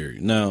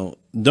military. Now,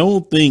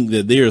 don't think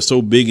that they are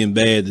so big and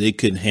bad that they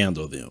couldn't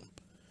handle them.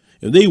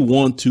 If they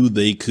want to,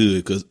 they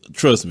could, because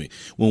trust me,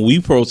 when we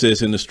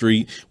protest in the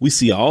street, we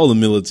see all the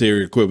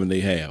military equipment they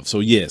have. So,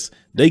 yes,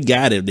 they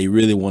got it if they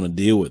really want to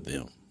deal with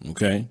them.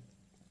 OK,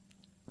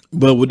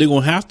 but what they're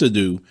going to have to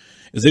do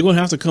is they're going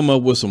to have to come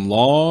up with some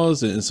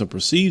laws and some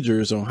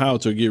procedures on how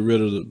to get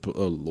rid of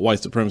the white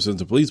supremacists in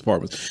the police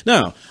departments.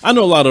 Now, I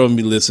know a lot of them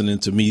be listening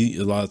to me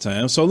a lot of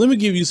times. So let me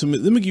give you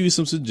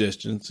some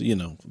suggestions. You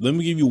know, let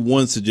me give you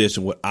one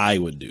suggestion what I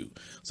would do.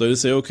 So they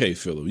say, OK,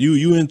 Philip,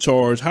 you in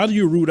charge. How do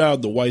you root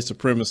out the white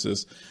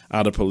supremacists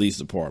out of police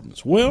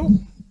departments? Well,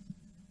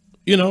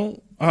 you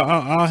know,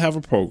 I'll have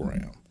a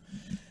program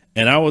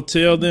and I will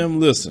tell them,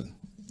 listen,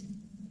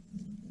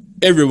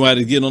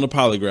 everybody's getting on the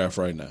polygraph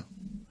right now.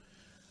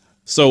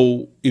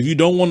 So if you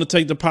don't want to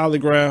take the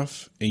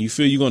polygraph and you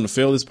feel you're going to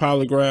fail this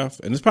polygraph,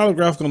 and this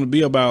polygraph is going to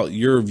be about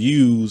your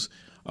views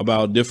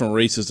about different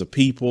races of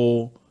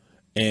people,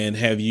 and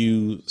have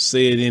you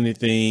said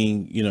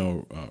anything, you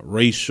know,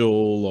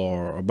 racial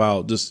or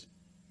about just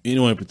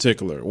anyone in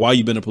particular, why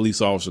you've been a police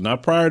officer,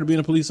 not prior to being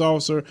a police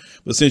officer,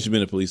 but since you've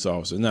been a police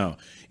officer. Now,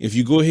 if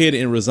you go ahead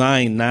and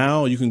resign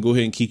now, you can go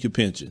ahead and keep your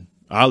pension.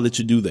 I'll let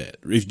you do that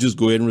if you just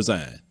go ahead and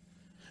resign.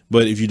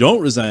 But if you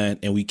don't resign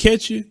and we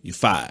catch you, you're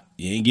fired.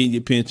 You ain't getting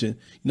your pension.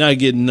 You're not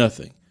getting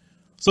nothing.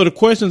 So the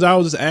questions I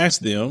would just ask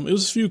them, it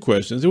was a few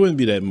questions. It wouldn't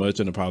be that much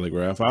in the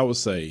polygraph. I would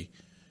say,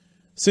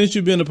 since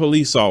you've been a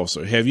police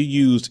officer, have you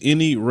used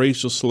any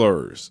racial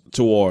slurs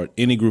toward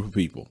any group of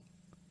people?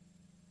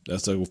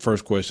 That's the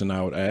first question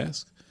I would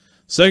ask.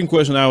 Second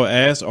question I would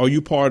ask, are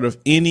you part of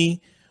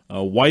any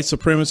white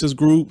supremacist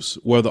groups,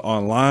 whether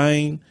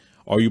online?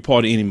 Are you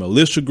part of any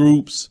militia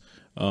groups?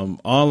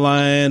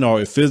 Online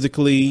or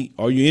physically?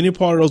 Are you any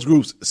part of those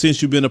groups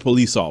since you've been a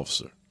police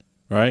officer?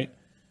 Right.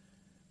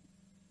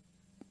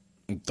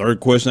 Third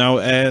question I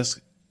would ask,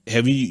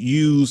 have you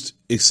used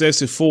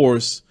excessive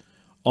force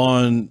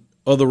on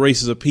other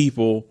races of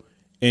people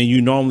And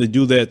you normally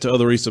do that to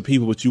other race of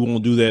people, but you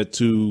won't do that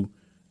to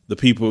the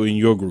people in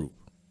your group.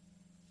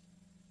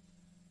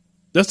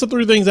 That's the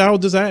three things I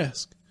would just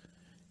ask.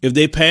 If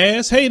they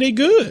pass, hey, they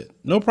good.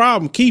 No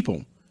problem. Keep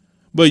them.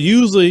 But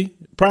usually,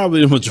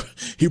 probably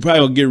he probably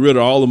will get rid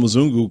of all the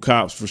Mzungu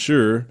cops for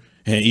sure.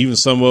 And even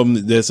some of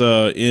them that's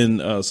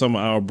in some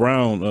of our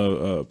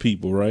brown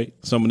people, right?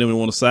 Some of them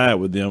want to side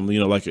with them,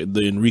 like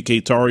the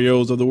Enrique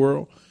Tarrios of the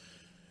world.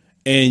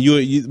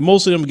 And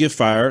most of them get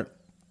fired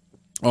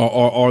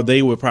or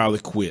they would probably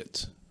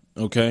quit,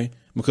 okay?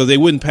 Because they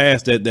wouldn't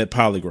pass that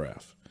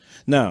polygraph.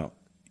 Now,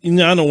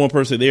 I know one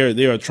person,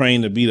 they are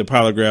trained to be the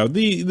polygraph.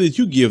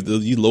 You give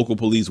these local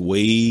police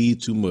way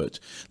too much.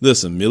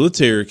 Listen,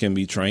 military can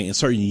be trained, and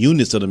certain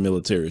units of the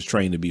military is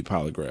trained to be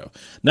polygraph.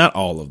 Not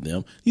all of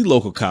them. These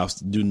local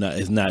cops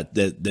is not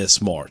that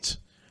smart.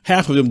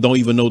 Half of them don't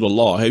even know the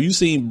law. Have you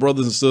seen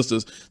brothers and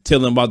sisters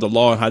telling them about the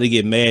law and how they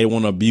get mad,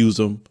 want to abuse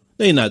them?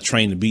 They're not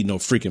trained to be no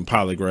freaking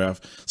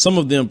polygraph. Some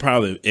of them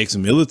probably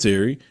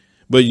ex-military,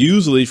 but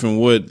usually from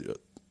what a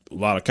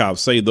lot of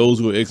cops say, those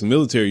who are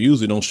ex-military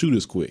usually don't shoot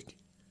as quick.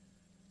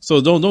 So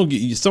don't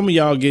get, some of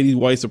y'all get these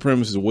white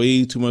supremacists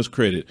way too much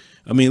credit.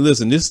 I mean,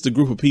 listen, this is the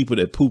group of people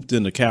that pooped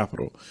in the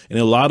Capitol, and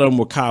a lot of them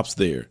were cops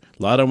there.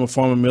 A lot of them were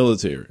former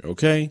military.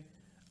 Okay.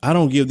 I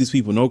don't give these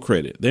people no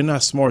credit. They're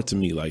not smart to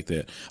me like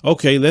that.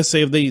 Okay. Let's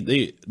say if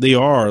they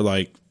are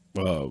like,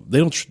 they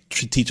don't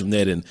teach them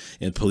that in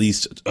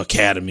police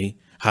academy,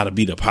 how to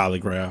beat a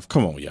polygraph.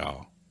 Come on,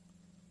 y'all.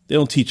 They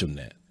don't teach them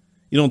that.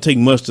 You don't take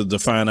much to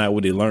find out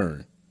what they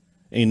learn.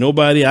 Ain't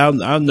nobody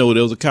I know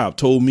there was a cop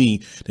told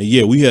me that,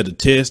 yeah, we had to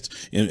test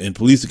in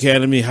police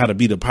academy how to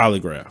beat a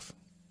polygraph.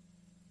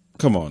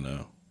 Come on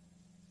now.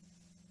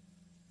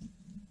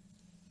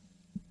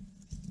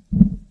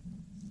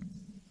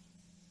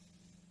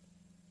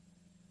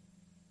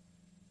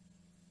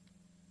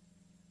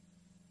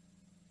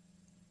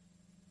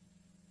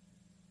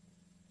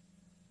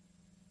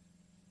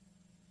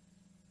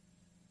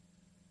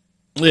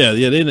 Yeah,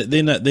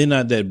 they're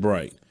not that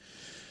bright.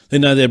 They're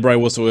not that bright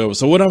whatsoever.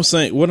 So what I'm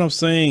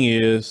saying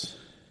is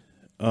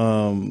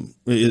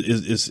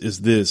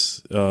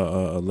this,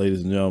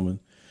 ladies and gentlemen,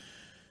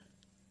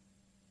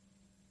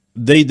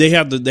 they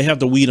have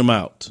to weed them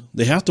out.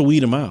 They have to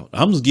weed them out.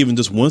 I'm just giving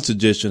just one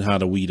suggestion how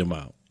to weed them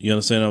out. You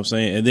understand what I'm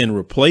saying? And then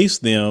replace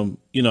them.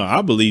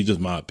 I believe, just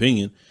my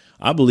opinion,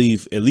 I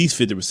believe at least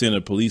 50% of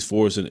the police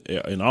force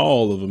in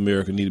all of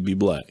America need to be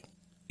black.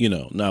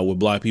 Now would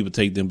black people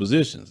take them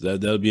positions?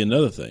 That'll be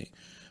another thing.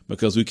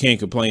 Because we can't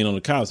complain on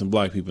the cops and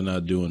black people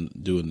not doing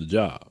the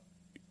job.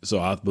 So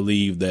I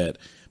believe that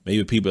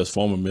maybe people as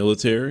former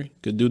military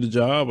could do the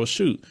job, or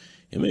shoot,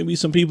 it may be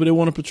some people that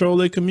want to patrol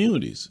their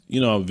communities.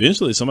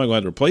 Eventually somebody gonna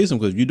have to replace them,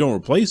 because if you don't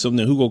replace them,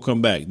 then who gonna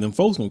come back? Then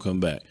folks gonna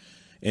come back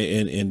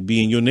and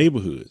be in your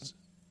neighborhoods.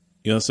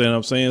 You understand what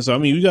I'm saying? So I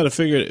mean, you got to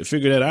figure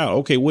that out.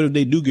 Okay, what if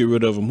they do get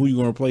rid of them? Who you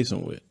gonna replace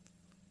them with?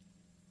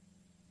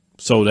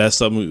 So that's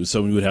something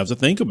you would have to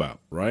think about,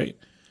 right?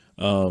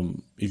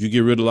 If you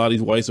get rid of a lot of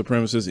these white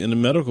supremacists in the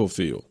medical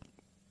field,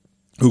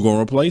 who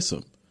gonna replace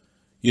them?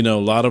 A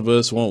lot of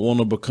us want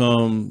to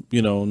become,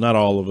 not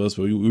all of us,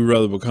 but we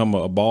rather become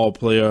a ball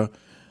player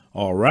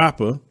or a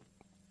rapper,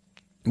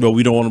 but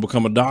we don't want to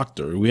become a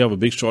doctor. We have a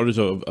big shortage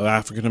of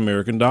African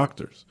American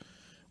doctors.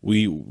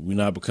 We're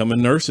not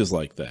becoming nurses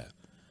like that.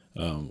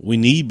 We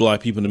need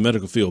black people in the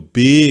medical field,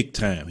 big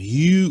time,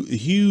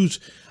 huge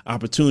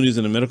opportunities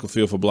in the medical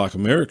field for black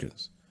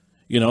Americans.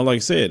 Like I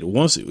said,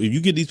 if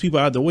you get these people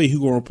out of the way, who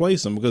gonna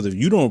replace them? Because if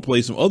you don't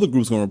replace them, other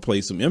groups gonna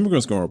replace them.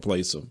 Immigrants gonna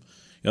replace them.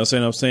 You know what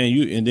I'm saying?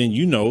 And then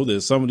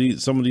that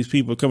some of these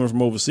people coming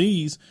from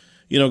overseas,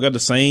 got the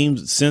same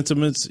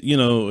sentiments,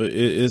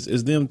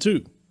 as them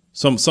too.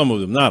 Some of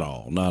them, not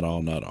all.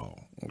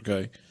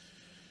 Okay.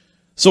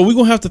 So we're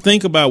gonna have to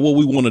think about what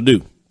we want to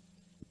do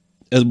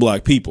as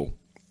black people.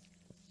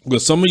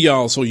 Because some of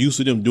y'all so used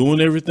to them doing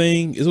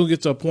everything, it's gonna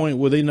get to a point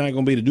where they're not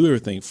gonna be able to do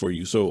everything for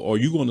you. So are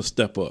you gonna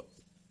step up?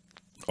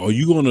 Are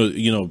you going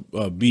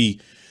to, be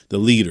the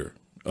leader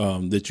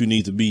that you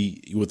need to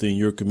be within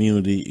your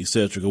community, et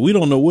cetera? Because we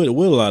don't know where a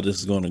lot of this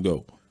is going to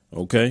go.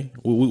 OK,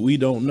 we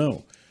don't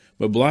know.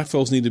 But black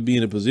folks need to be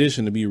in a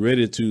position to be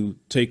ready to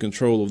take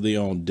control of their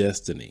own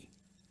destiny.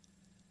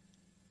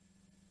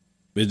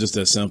 It's just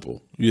that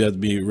simple. You have to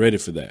be ready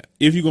for that.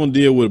 If you're going to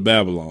deal with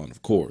Babylon,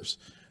 of course,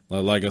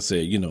 like I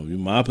said,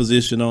 my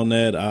position on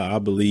that, I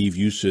believe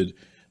you should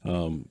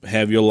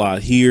have your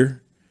lot here.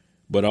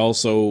 But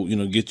also,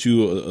 get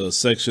you a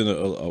section,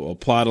 a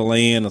plot of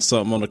land or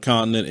something on the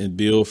continent and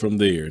build from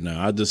there.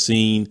 Now, I just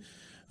seen,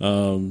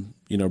 Brother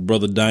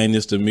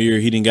Dynast Amir,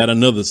 he didn't got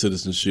another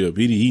citizenship.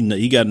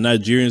 He got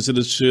Nigerian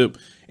citizenship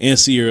and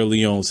Sierra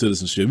Leone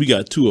citizenship. He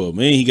got two of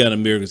them, and he got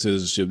American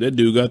citizenship. That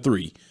dude got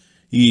three.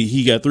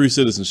 He got three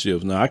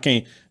citizenships. Now, I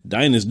can't,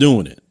 Dynast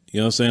doing it.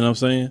 You know what I'm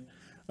saying?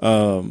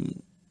 And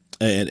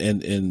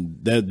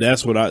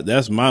that's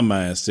my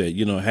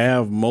mindset.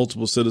 Have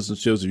multiple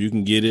citizenships if you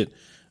can get it.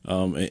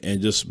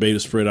 And just be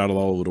spread out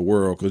all over the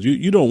world, because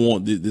you don't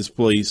want this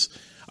place.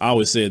 I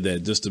always said that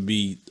just to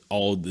be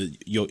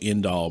your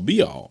end all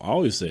be all. I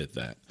always said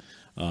that.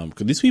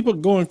 Cause these people are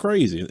going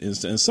crazy.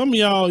 And some of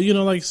y'all,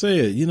 like I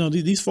said,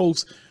 these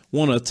folks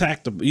want to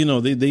attack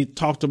they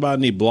talked about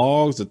in their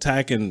blogs,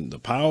 attacking the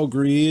power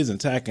grids,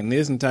 attacking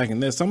this and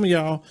attacking that. Some of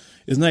y'all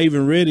is not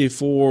even ready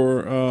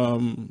for,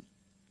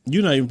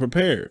 you're not even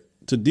prepared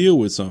to deal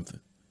with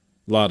something.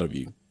 A lot of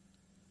you,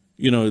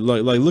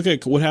 like look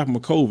at what happened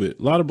with COVID.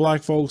 A lot of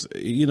black folks,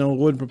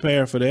 wasn't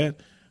prepared for that.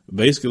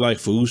 Basically like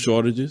food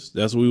shortages.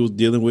 That's what we was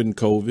dealing with in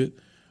COVID.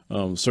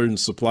 Certain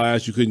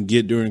supplies you couldn't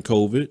get during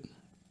COVID.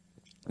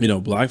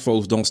 Black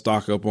folks don't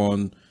stock up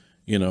on,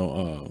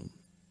 I'm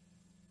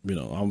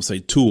gonna say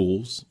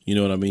tools. You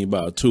know what I mean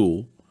by a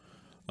tool.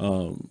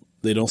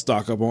 They don't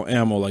stock up on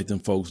ammo like them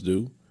folks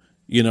do.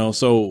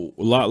 So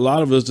a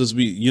lot of us just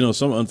be,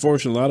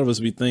 unfortunately, a lot of us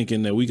be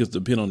thinking that we could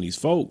depend on these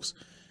folks,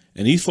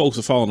 and these folks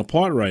are falling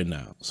apart right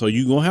now. So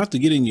you're going to have to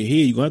get in your head.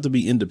 You're going to have to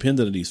be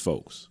independent of these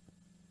folks.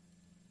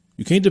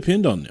 You can't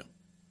depend on them.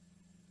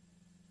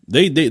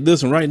 They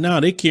listen right now.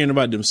 They caring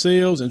about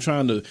themselves and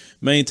trying to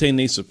maintain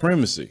their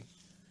supremacy.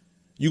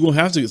 You're going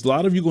to have to, a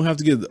lot of you going to have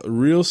to get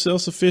real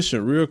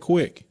self-sufficient real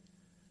quick,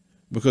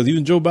 because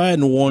even Joe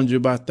Biden warned you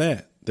about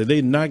that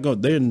they're not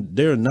going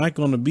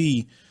to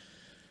be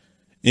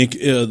they're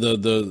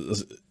going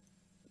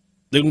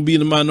to be in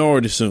the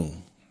minority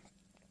soon.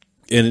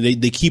 And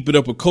they keep it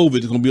up with COVID.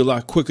 It's going to be a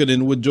lot quicker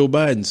than what Joe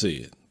Biden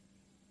said.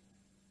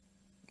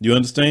 You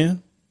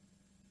understand?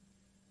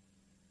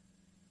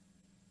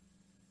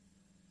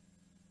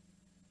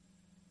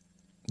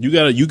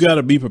 You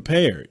gotta be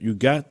prepared. You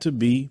got to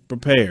be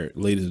prepared,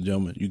 ladies and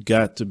gentlemen. You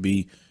got to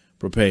be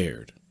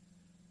prepared.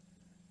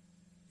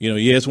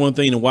 It's one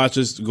thing to watch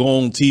us go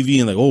on TV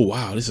and like, oh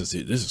wow, this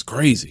is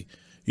crazy.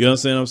 You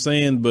understand what I'm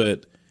saying?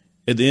 But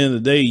at the end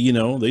of the day,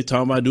 they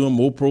talking about doing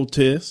more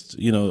protests,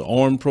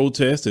 armed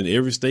protests in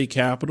every state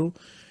capital.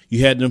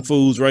 You had them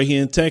fools right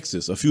here in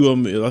Texas. A few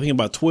of them, I think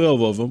about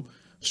 12 of them,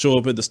 show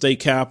up at the state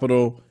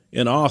capitol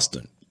in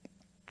Austin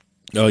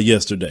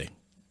yesterday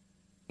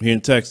here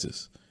in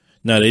Texas.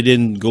 Now, they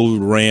didn't go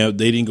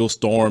they didn't go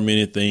storm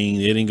anything.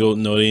 They didn't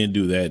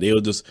do that. They were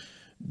just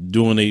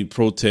doing a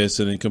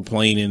protesting and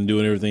complaining and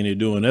doing everything they're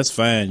doing. That's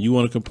fine. You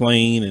want to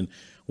complain and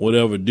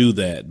whatever, do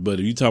that.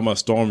 But if you're talking about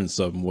storming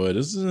something, well,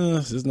 this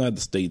is not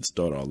the state to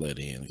start all that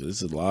in.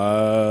 This is a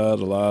lot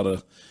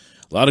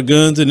of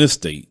guns in this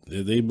state.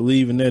 They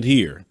believe in that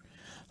here.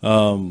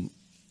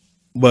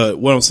 But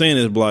what I'm saying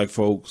is, black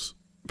folks,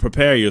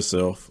 prepare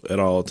yourself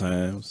at all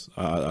times.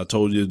 I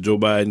told you Joe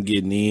Biden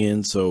getting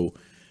in, so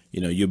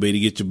you'll be able to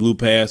get your blue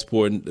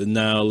passport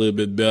now a little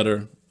bit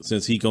better,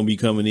 since he gonna be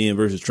coming in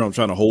versus Trump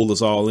trying to hold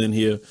us all in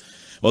here.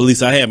 Well, at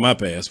least I had my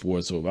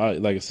passport, so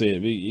like I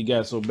said, it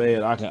got so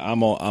bad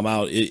I'm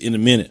out in a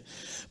minute.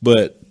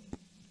 But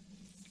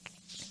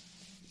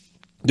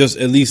just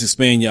at least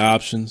expand your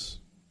options.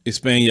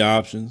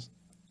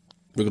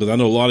 Because I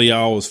know a lot of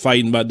y'all was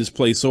fighting about this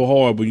place so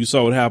hard, but you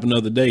saw what happened the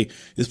other day.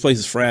 This place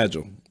is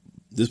fragile.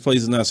 This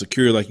place is not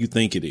secure like you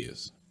think it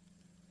is.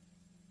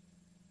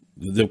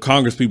 The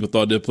Congress people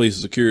thought their place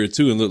was secure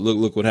too, and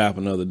look what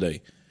happened the other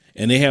day.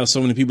 And they have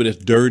so many people that's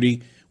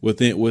dirty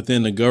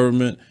within the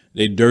government.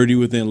 They're dirty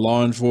within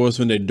law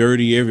enforcement. They're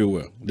dirty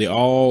everywhere.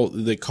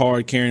 They're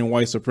card carrying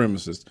white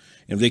supremacists.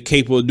 If they're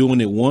capable of doing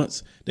it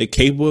once, they're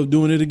capable of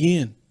doing it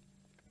again.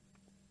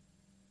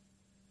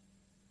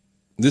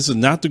 This is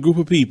not the group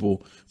of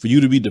people for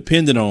you to be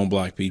dependent on,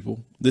 black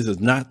people. This is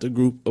not the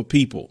group of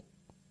people.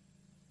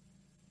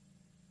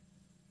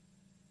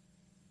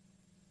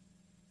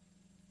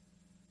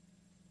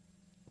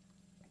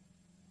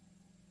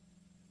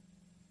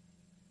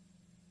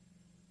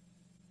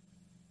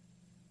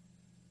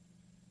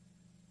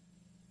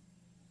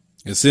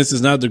 And since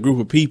it's not the group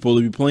of people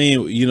to be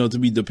playing, to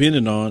be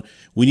dependent on,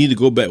 we need to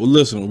go back. Well,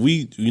 listen,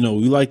 we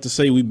like to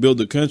say we built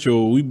the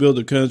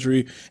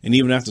country, and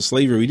even after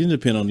slavery, we didn't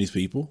depend on these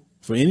people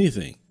for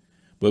anything.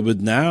 But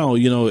now,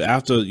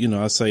 after,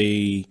 I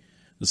say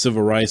the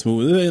civil rights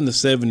movement in the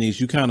 70s,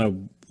 you kind of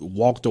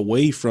walked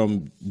away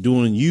from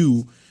doing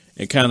you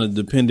and kind of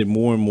depended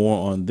more and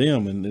more on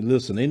them. And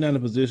listen, they're not in a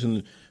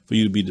position for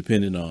you to be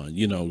dependent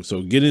on,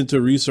 so get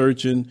into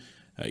researching,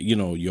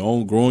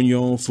 growing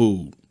your own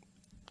food.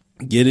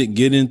 Get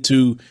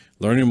into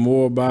learning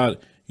more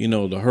about,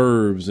 the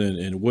herbs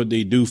and what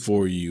they do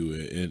for you.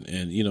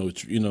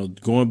 And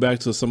going back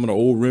to some of the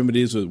old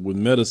remedies with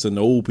medicine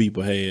the old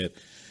people had,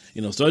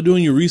 start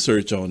doing your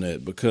research on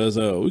that, because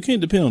we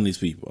can't depend on these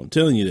people. I'm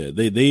telling you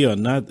that they are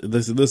not.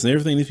 Listen,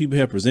 everything these people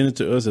have presented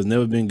to us has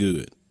never been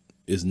good.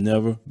 It's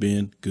never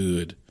been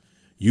good.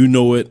 You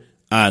know it.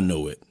 I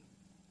know it.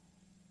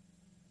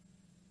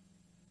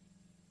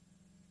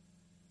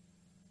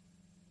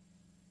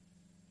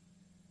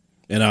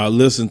 And I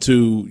listened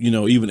to,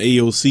 even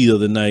AOC the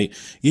other night.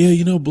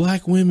 Yeah,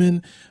 black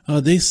women,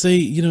 they say,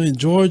 in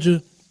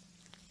Georgia,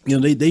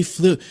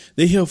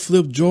 they help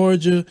flip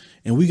Georgia,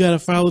 and we got to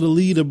follow the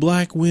lead of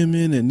black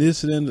women and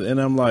this and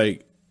I'm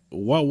like,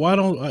 why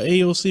don't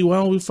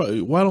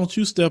AOC? Why don't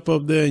you step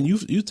up there and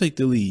you take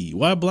the lead?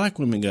 Why black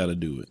women got to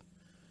do it?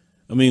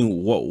 I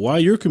mean, why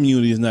your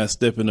community is not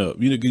stepping up?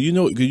 Because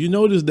you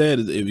notice that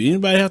if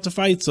anybody have to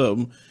fight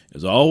something,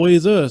 It's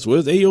always us.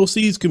 Where's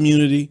AOC's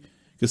community?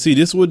 Because see,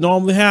 this is what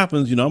normally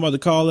happens. I'm about to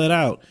call that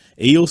out.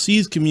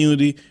 AOC's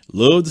community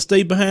love to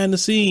stay behind the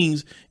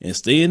scenes and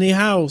stay in their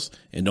house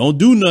and don't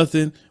do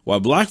nothing while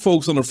black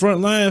folks on the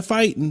front line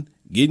fighting,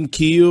 getting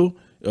killed,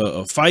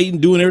 fighting,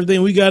 doing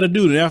everything we got to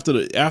do. And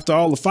after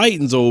all the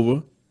fighting's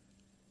over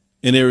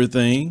and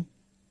everything,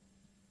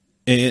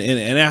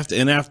 and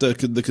after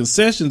the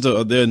concessions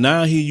are there,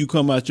 now here you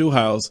come out your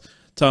house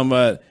talking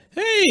about,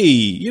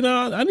 hey,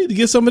 I need to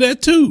get some of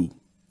that too.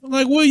 I'm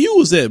like, where you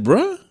was at,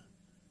 bruh?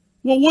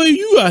 Well, why are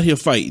you out here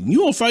fighting? You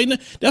don't fight.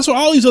 That's what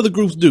all these other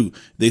groups do.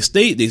 They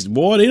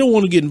don't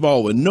want to get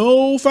involved with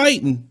no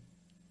fighting.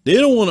 They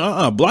don't want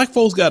to, black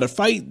folks got to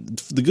fight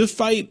the good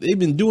fight. They've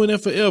been doing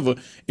that forever.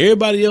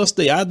 Everybody else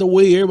stay out the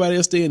way. Everybody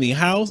else stay in their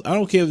house. I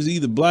don't care if it's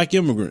either black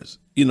immigrants,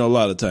 a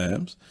lot of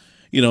times,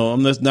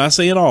 I'm not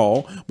saying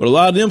all, but a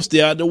lot of them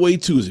stay out the way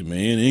too. Say,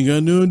 man, ain't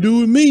got nothing to do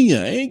with me.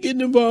 I ain't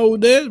getting involved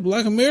with that.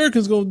 Black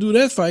Americans going to do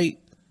that fight.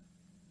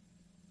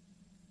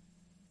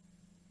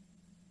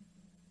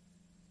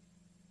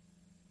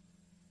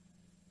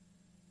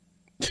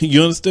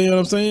 You understand what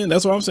I'm saying?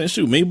 That's what I'm saying.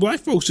 Shoot, maybe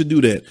black folks should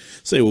do that.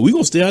 Say, well, we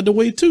going to stay out the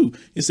way too.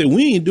 And say,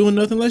 we ain't doing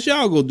nothing unless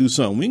y'all go do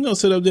something. We ain't going to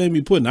sit up there and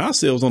be putting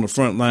ourselves on the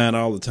front line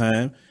all the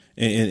time.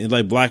 And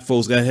like black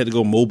folks had to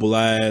go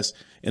mobilize.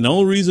 And the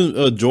only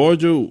reason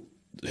Georgia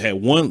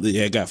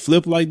had got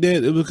flipped like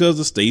that is because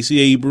of Stacey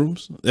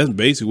Abrams. That's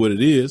basically what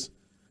it is.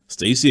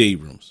 Stacey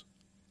Abrams.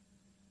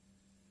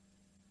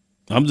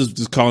 I'm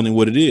just calling it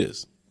what it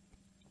is.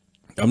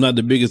 I'm not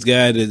the biggest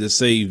guy to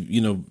say,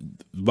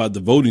 about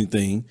the voting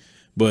thing.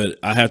 But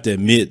I have to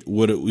admit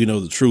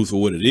the truth of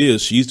what it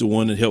is. She's the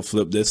one that helped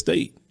flip that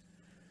state.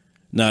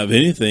 Now, if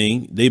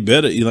anything, they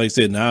better, like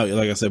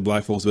I said,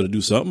 black folks better do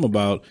something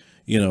about,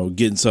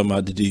 getting something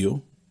out the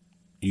deal.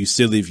 You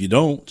silly if you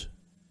don't.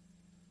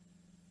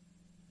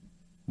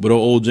 But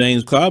old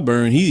James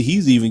Clyburn,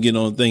 he's even getting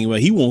on the thing about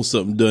he wants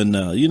something done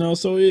now,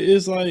 so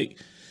it's like.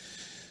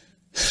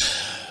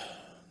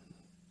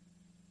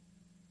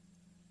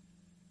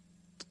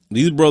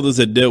 These brothers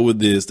that dealt with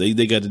this, they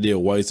got to deal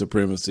with white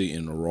supremacy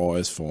in the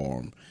rawest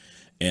form.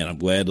 And I'm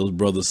glad those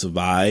brothers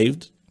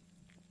survived.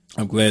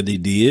 I'm glad they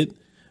did.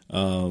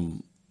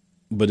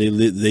 But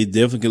they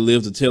definitely can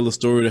live to tell the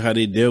story of how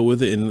they dealt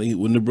with it. And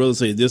when the brothers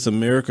say, this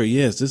America,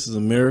 yes, this is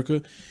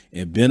America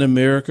and been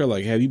America.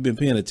 Like, have you been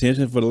paying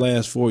attention for the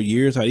last 4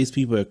 years, how these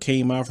people have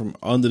came out from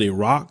under their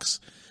rocks,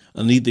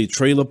 underneath their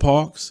trailer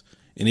parks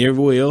and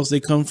everywhere else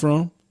they come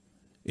from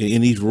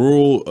in these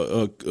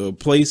rural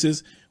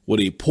places where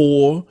they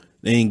poor,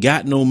 they ain't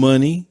got no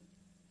money,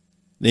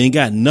 they ain't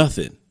got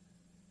nothing.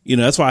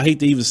 That's why I hate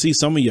to even see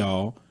some of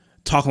y'all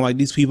talking like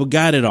these people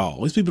got it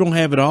all. These people don't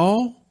have it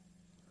all.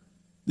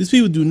 These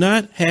people do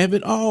not have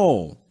it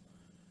all.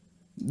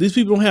 These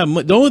people don't have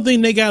much. The only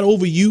thing they got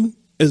over you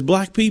as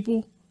black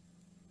people,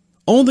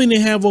 only thing they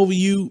have over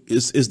you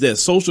is that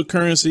social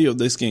currency of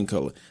their skin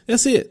color.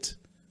 That's it.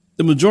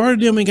 The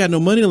majority of them ain't got no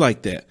money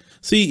like that.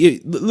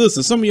 See,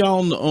 listen, some of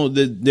y'all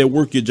that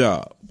work your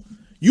job,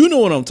 you know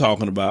what I'm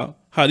talking about.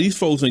 How these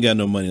folks ain't got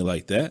no money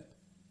like that.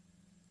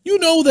 You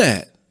know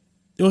that.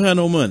 They don't have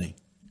no money.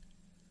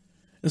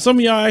 And some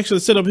of y'all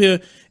actually sit up here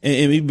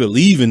and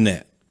believe in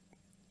that.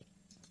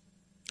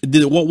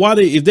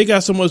 If they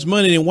got so much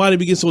money, then why they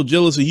be getting so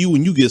jealous of you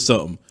when you get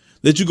something?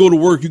 Let you go to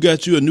work, you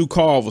got you a new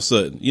car all of a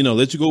sudden.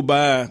 Let you go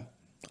buy,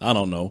 I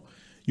don't know,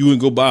 you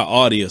wouldn't go buy an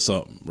Audi or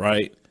something,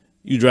 right?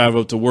 You drive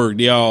up to work,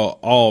 they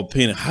all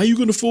paying. How you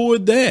gonna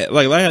afford that?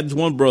 Like I had this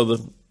one brother,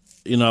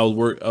 I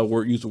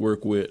used to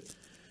work with,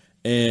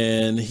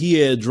 and he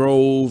had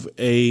drove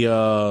it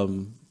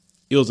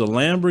was a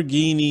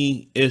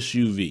Lamborghini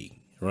SUV,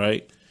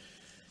 right?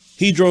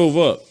 He drove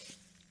up.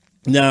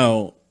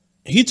 Now,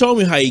 he told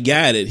me how he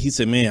got it. He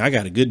said, man, I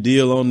got a good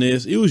deal on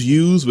this. It was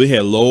used, but it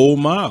had low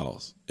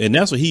miles. And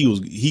that's what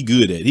he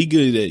good at. He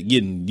good at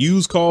getting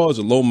used cars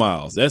and low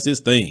miles. That's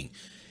his thing.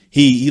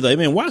 He like,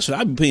 man, why should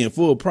I be paying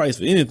full price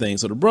for anything?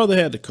 So the brother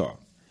had the car.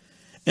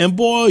 And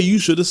boy, you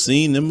should have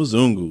seen them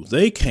Mzungus.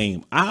 They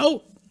came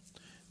out.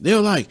 They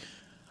were like,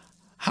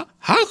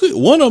 how could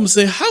one of them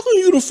say, how can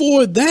you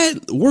afford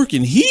that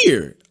working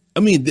here? I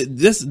mean,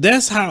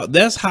 that's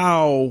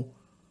how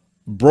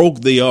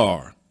broke they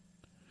are.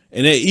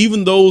 And that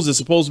even those that are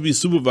supposed to be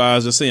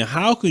supervisors are saying,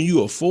 how can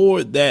you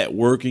afford that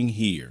working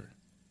here?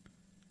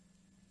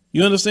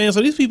 You understand?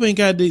 So these people ain't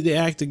got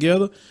their act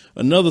together.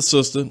 Another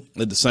sister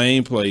at the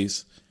same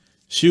place,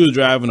 she was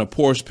driving a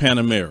Porsche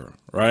Panamera,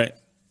 right?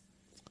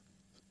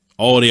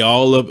 Oh, they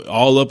all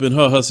up in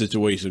her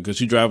situation because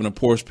she's driving a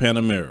Porsche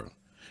Panamera.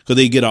 Because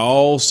they get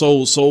all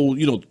so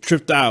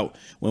tripped out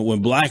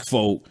when black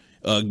folk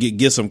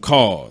get some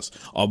cars,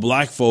 or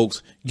black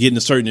folks get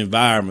into certain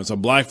environments, or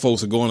black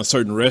folks are going to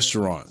certain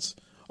restaurants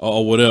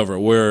or whatever,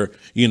 where,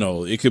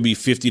 it could be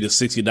 $50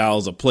 to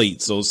 $60 a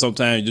plate. So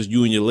sometimes just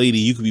you and your lady,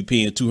 you could be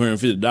paying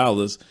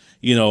 $250,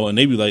 and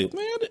they be like,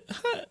 man,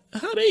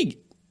 how they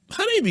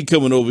be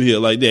coming over here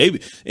like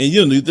that?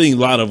 And the thing a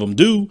lot of them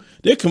do,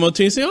 they come up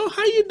to you and say, oh,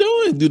 how you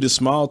doing? Do the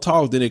small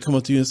talk. Then they come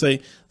up to you and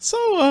say,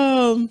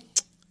 so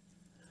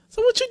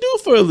So what you do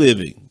for a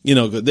living? You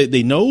know,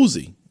 they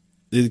nosy.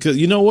 Because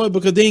you know what?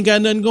 Because they ain't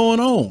got nothing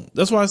going on.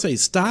 That's why I say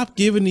stop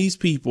giving these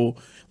people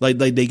like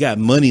they got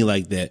money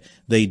like that.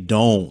 They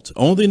don't.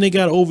 Only thing they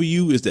got over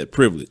you is that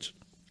privilege.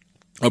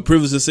 A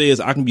privilege that says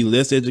I can be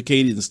less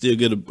educated and still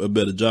get a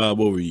better job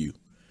over you.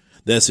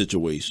 That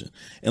situation.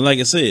 And like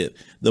I said,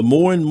 the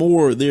more and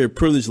more their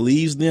privilege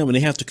leaves them and they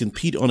have to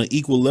compete on an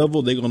equal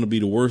level, they're going to be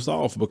the worst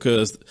off,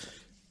 because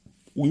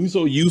we're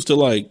so used to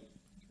like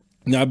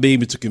not being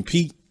able to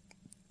compete.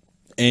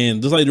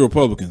 And just like the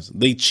Republicans,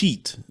 they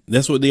cheat.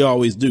 That's what they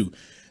always do.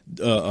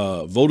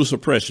 Voter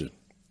suppression.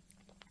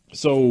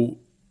 So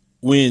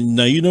when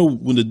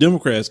the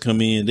Democrats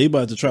come in, they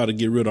about to try to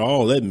get rid of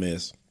all that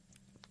mess.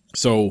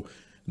 So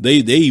they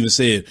even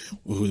said,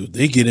 well,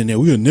 they get in there,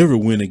 we'll never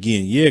win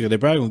again. Yeah, because they're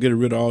probably gonna get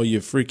rid of all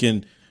your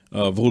freaking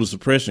voter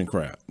suppression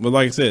crap. But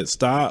like I said,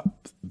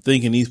 stop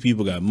thinking these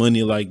people got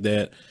money like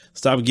that.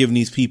 Stop giving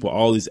these people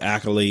all these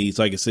accolades.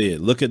 Like I said,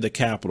 look at the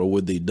Capitol,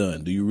 what they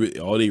done.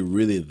 Are they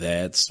really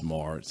that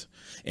smart?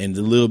 And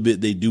the little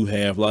bit they do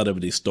have, a lot of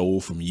it they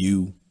stole from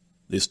you.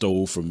 They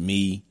stole from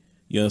me.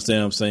 You understand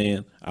what I'm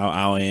saying?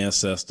 Our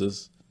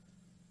ancestors.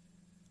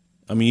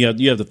 I mean,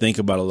 you have to think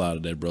about a lot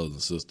of that, brothers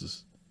and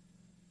sisters.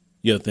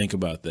 You have to think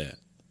about that.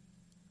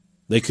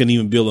 They couldn't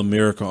even build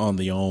America on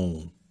their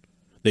own.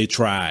 They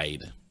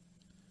tried.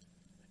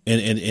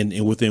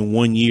 And within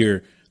 1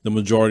 year, the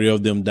majority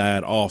of them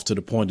died off to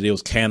the point that they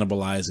was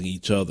cannibalizing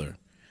each other.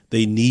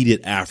 They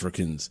needed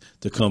Africans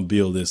to come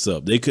build this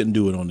up. They couldn't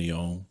do it on their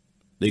own.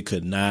 They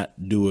could not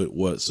do it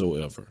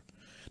whatsoever.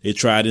 They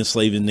tried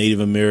enslaving Native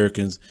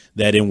Americans.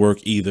 That didn't work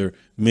either.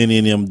 Many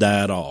of them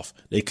died off.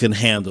 They couldn't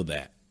handle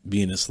that,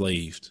 being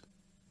enslaved.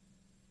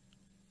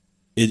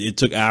 It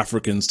took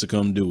Africans to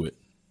come do it.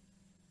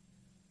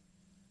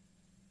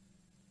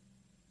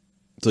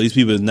 So these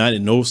people are not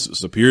in no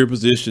superior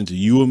position to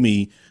you or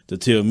me to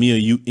tell me or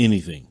you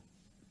anything.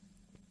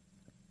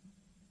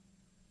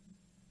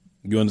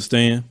 You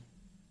understand?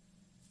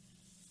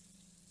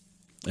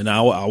 And I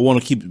want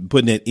to keep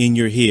putting that in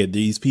your head.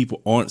 These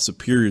people aren't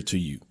superior to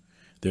you.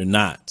 They're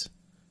not.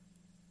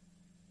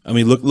 I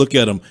mean, look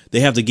at them. They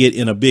have to get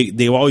in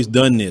they've always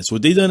done this.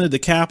 What they done at the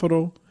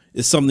Capitol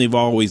is something they've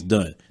always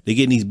done. They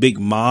get in these big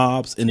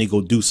mobs and they go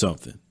do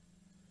something.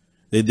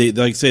 They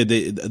like I said,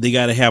 they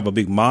got to have a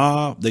big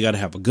mob. They got to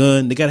have a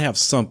gun. They got to have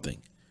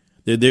something.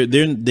 They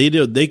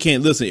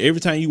can't listen. Every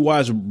time you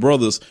watch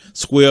brothers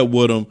square up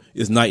with them,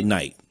 it's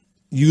night.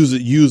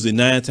 Usually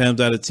 9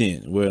 times out of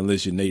 10. Well,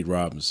 unless you're Nate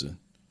Robinson.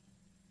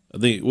 I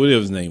think whatever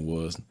his name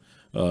was,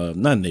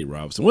 not Nate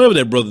Robinson, whatever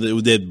that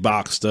brother that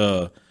boxed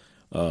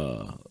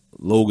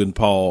Logan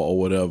Paul or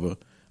whatever.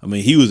 I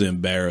mean, he was an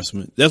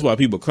embarrassment. That's why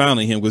people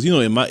clowning him, because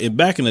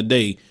back in the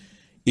day,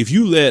 if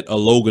you let a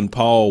Logan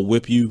Paul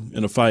whip you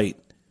in a fight,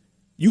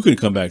 you couldn't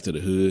come back to the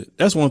hood.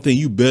 That's one thing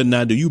you better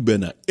not do. You better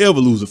not ever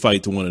lose a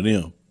fight to one of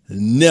them.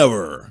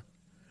 Never.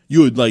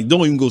 You would don't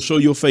even go show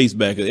your face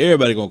back.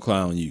 Everybody gonna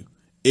clown you.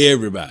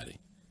 Everybody.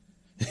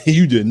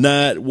 You did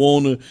not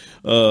want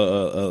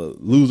to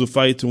lose a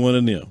fight to one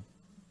of them.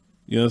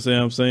 You understand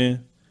what I'm saying?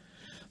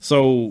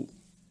 So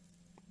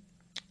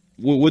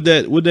with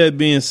that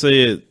being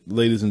said,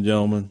 ladies and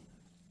gentlemen,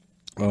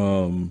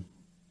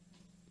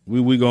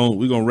 we're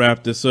gonna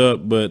wrap this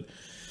up, but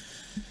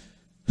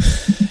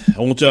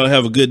I want y'all to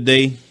have a good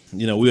day.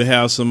 We'll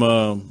have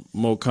some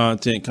more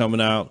content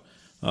coming out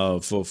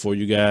for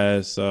you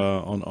guys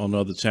on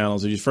other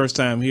channels. If it's your first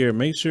time here,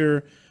 make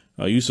sure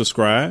you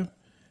subscribe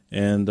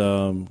and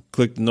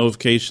click the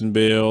notification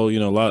bell.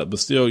 But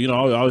still,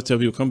 I always tell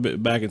people come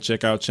back and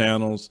check out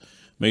channels.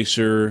 Make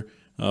sure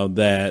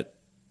that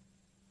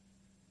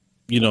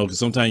because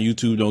sometimes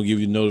YouTube don't give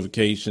you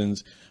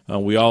notifications.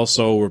 We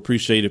also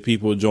appreciate if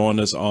people join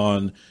us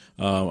on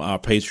our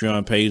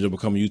Patreon page or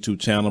become a YouTube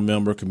channel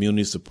member.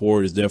 Community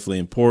support is definitely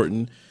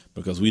important,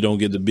 because we don't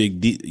get the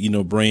big,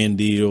 brand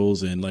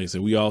deals. And like I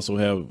said, we also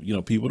have,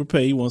 people to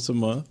pay once a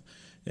month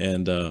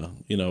and,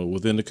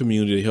 within the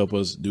community to help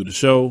us do the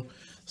show.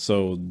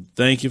 So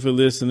thank you for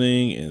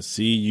listening and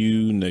see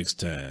you next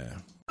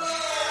time.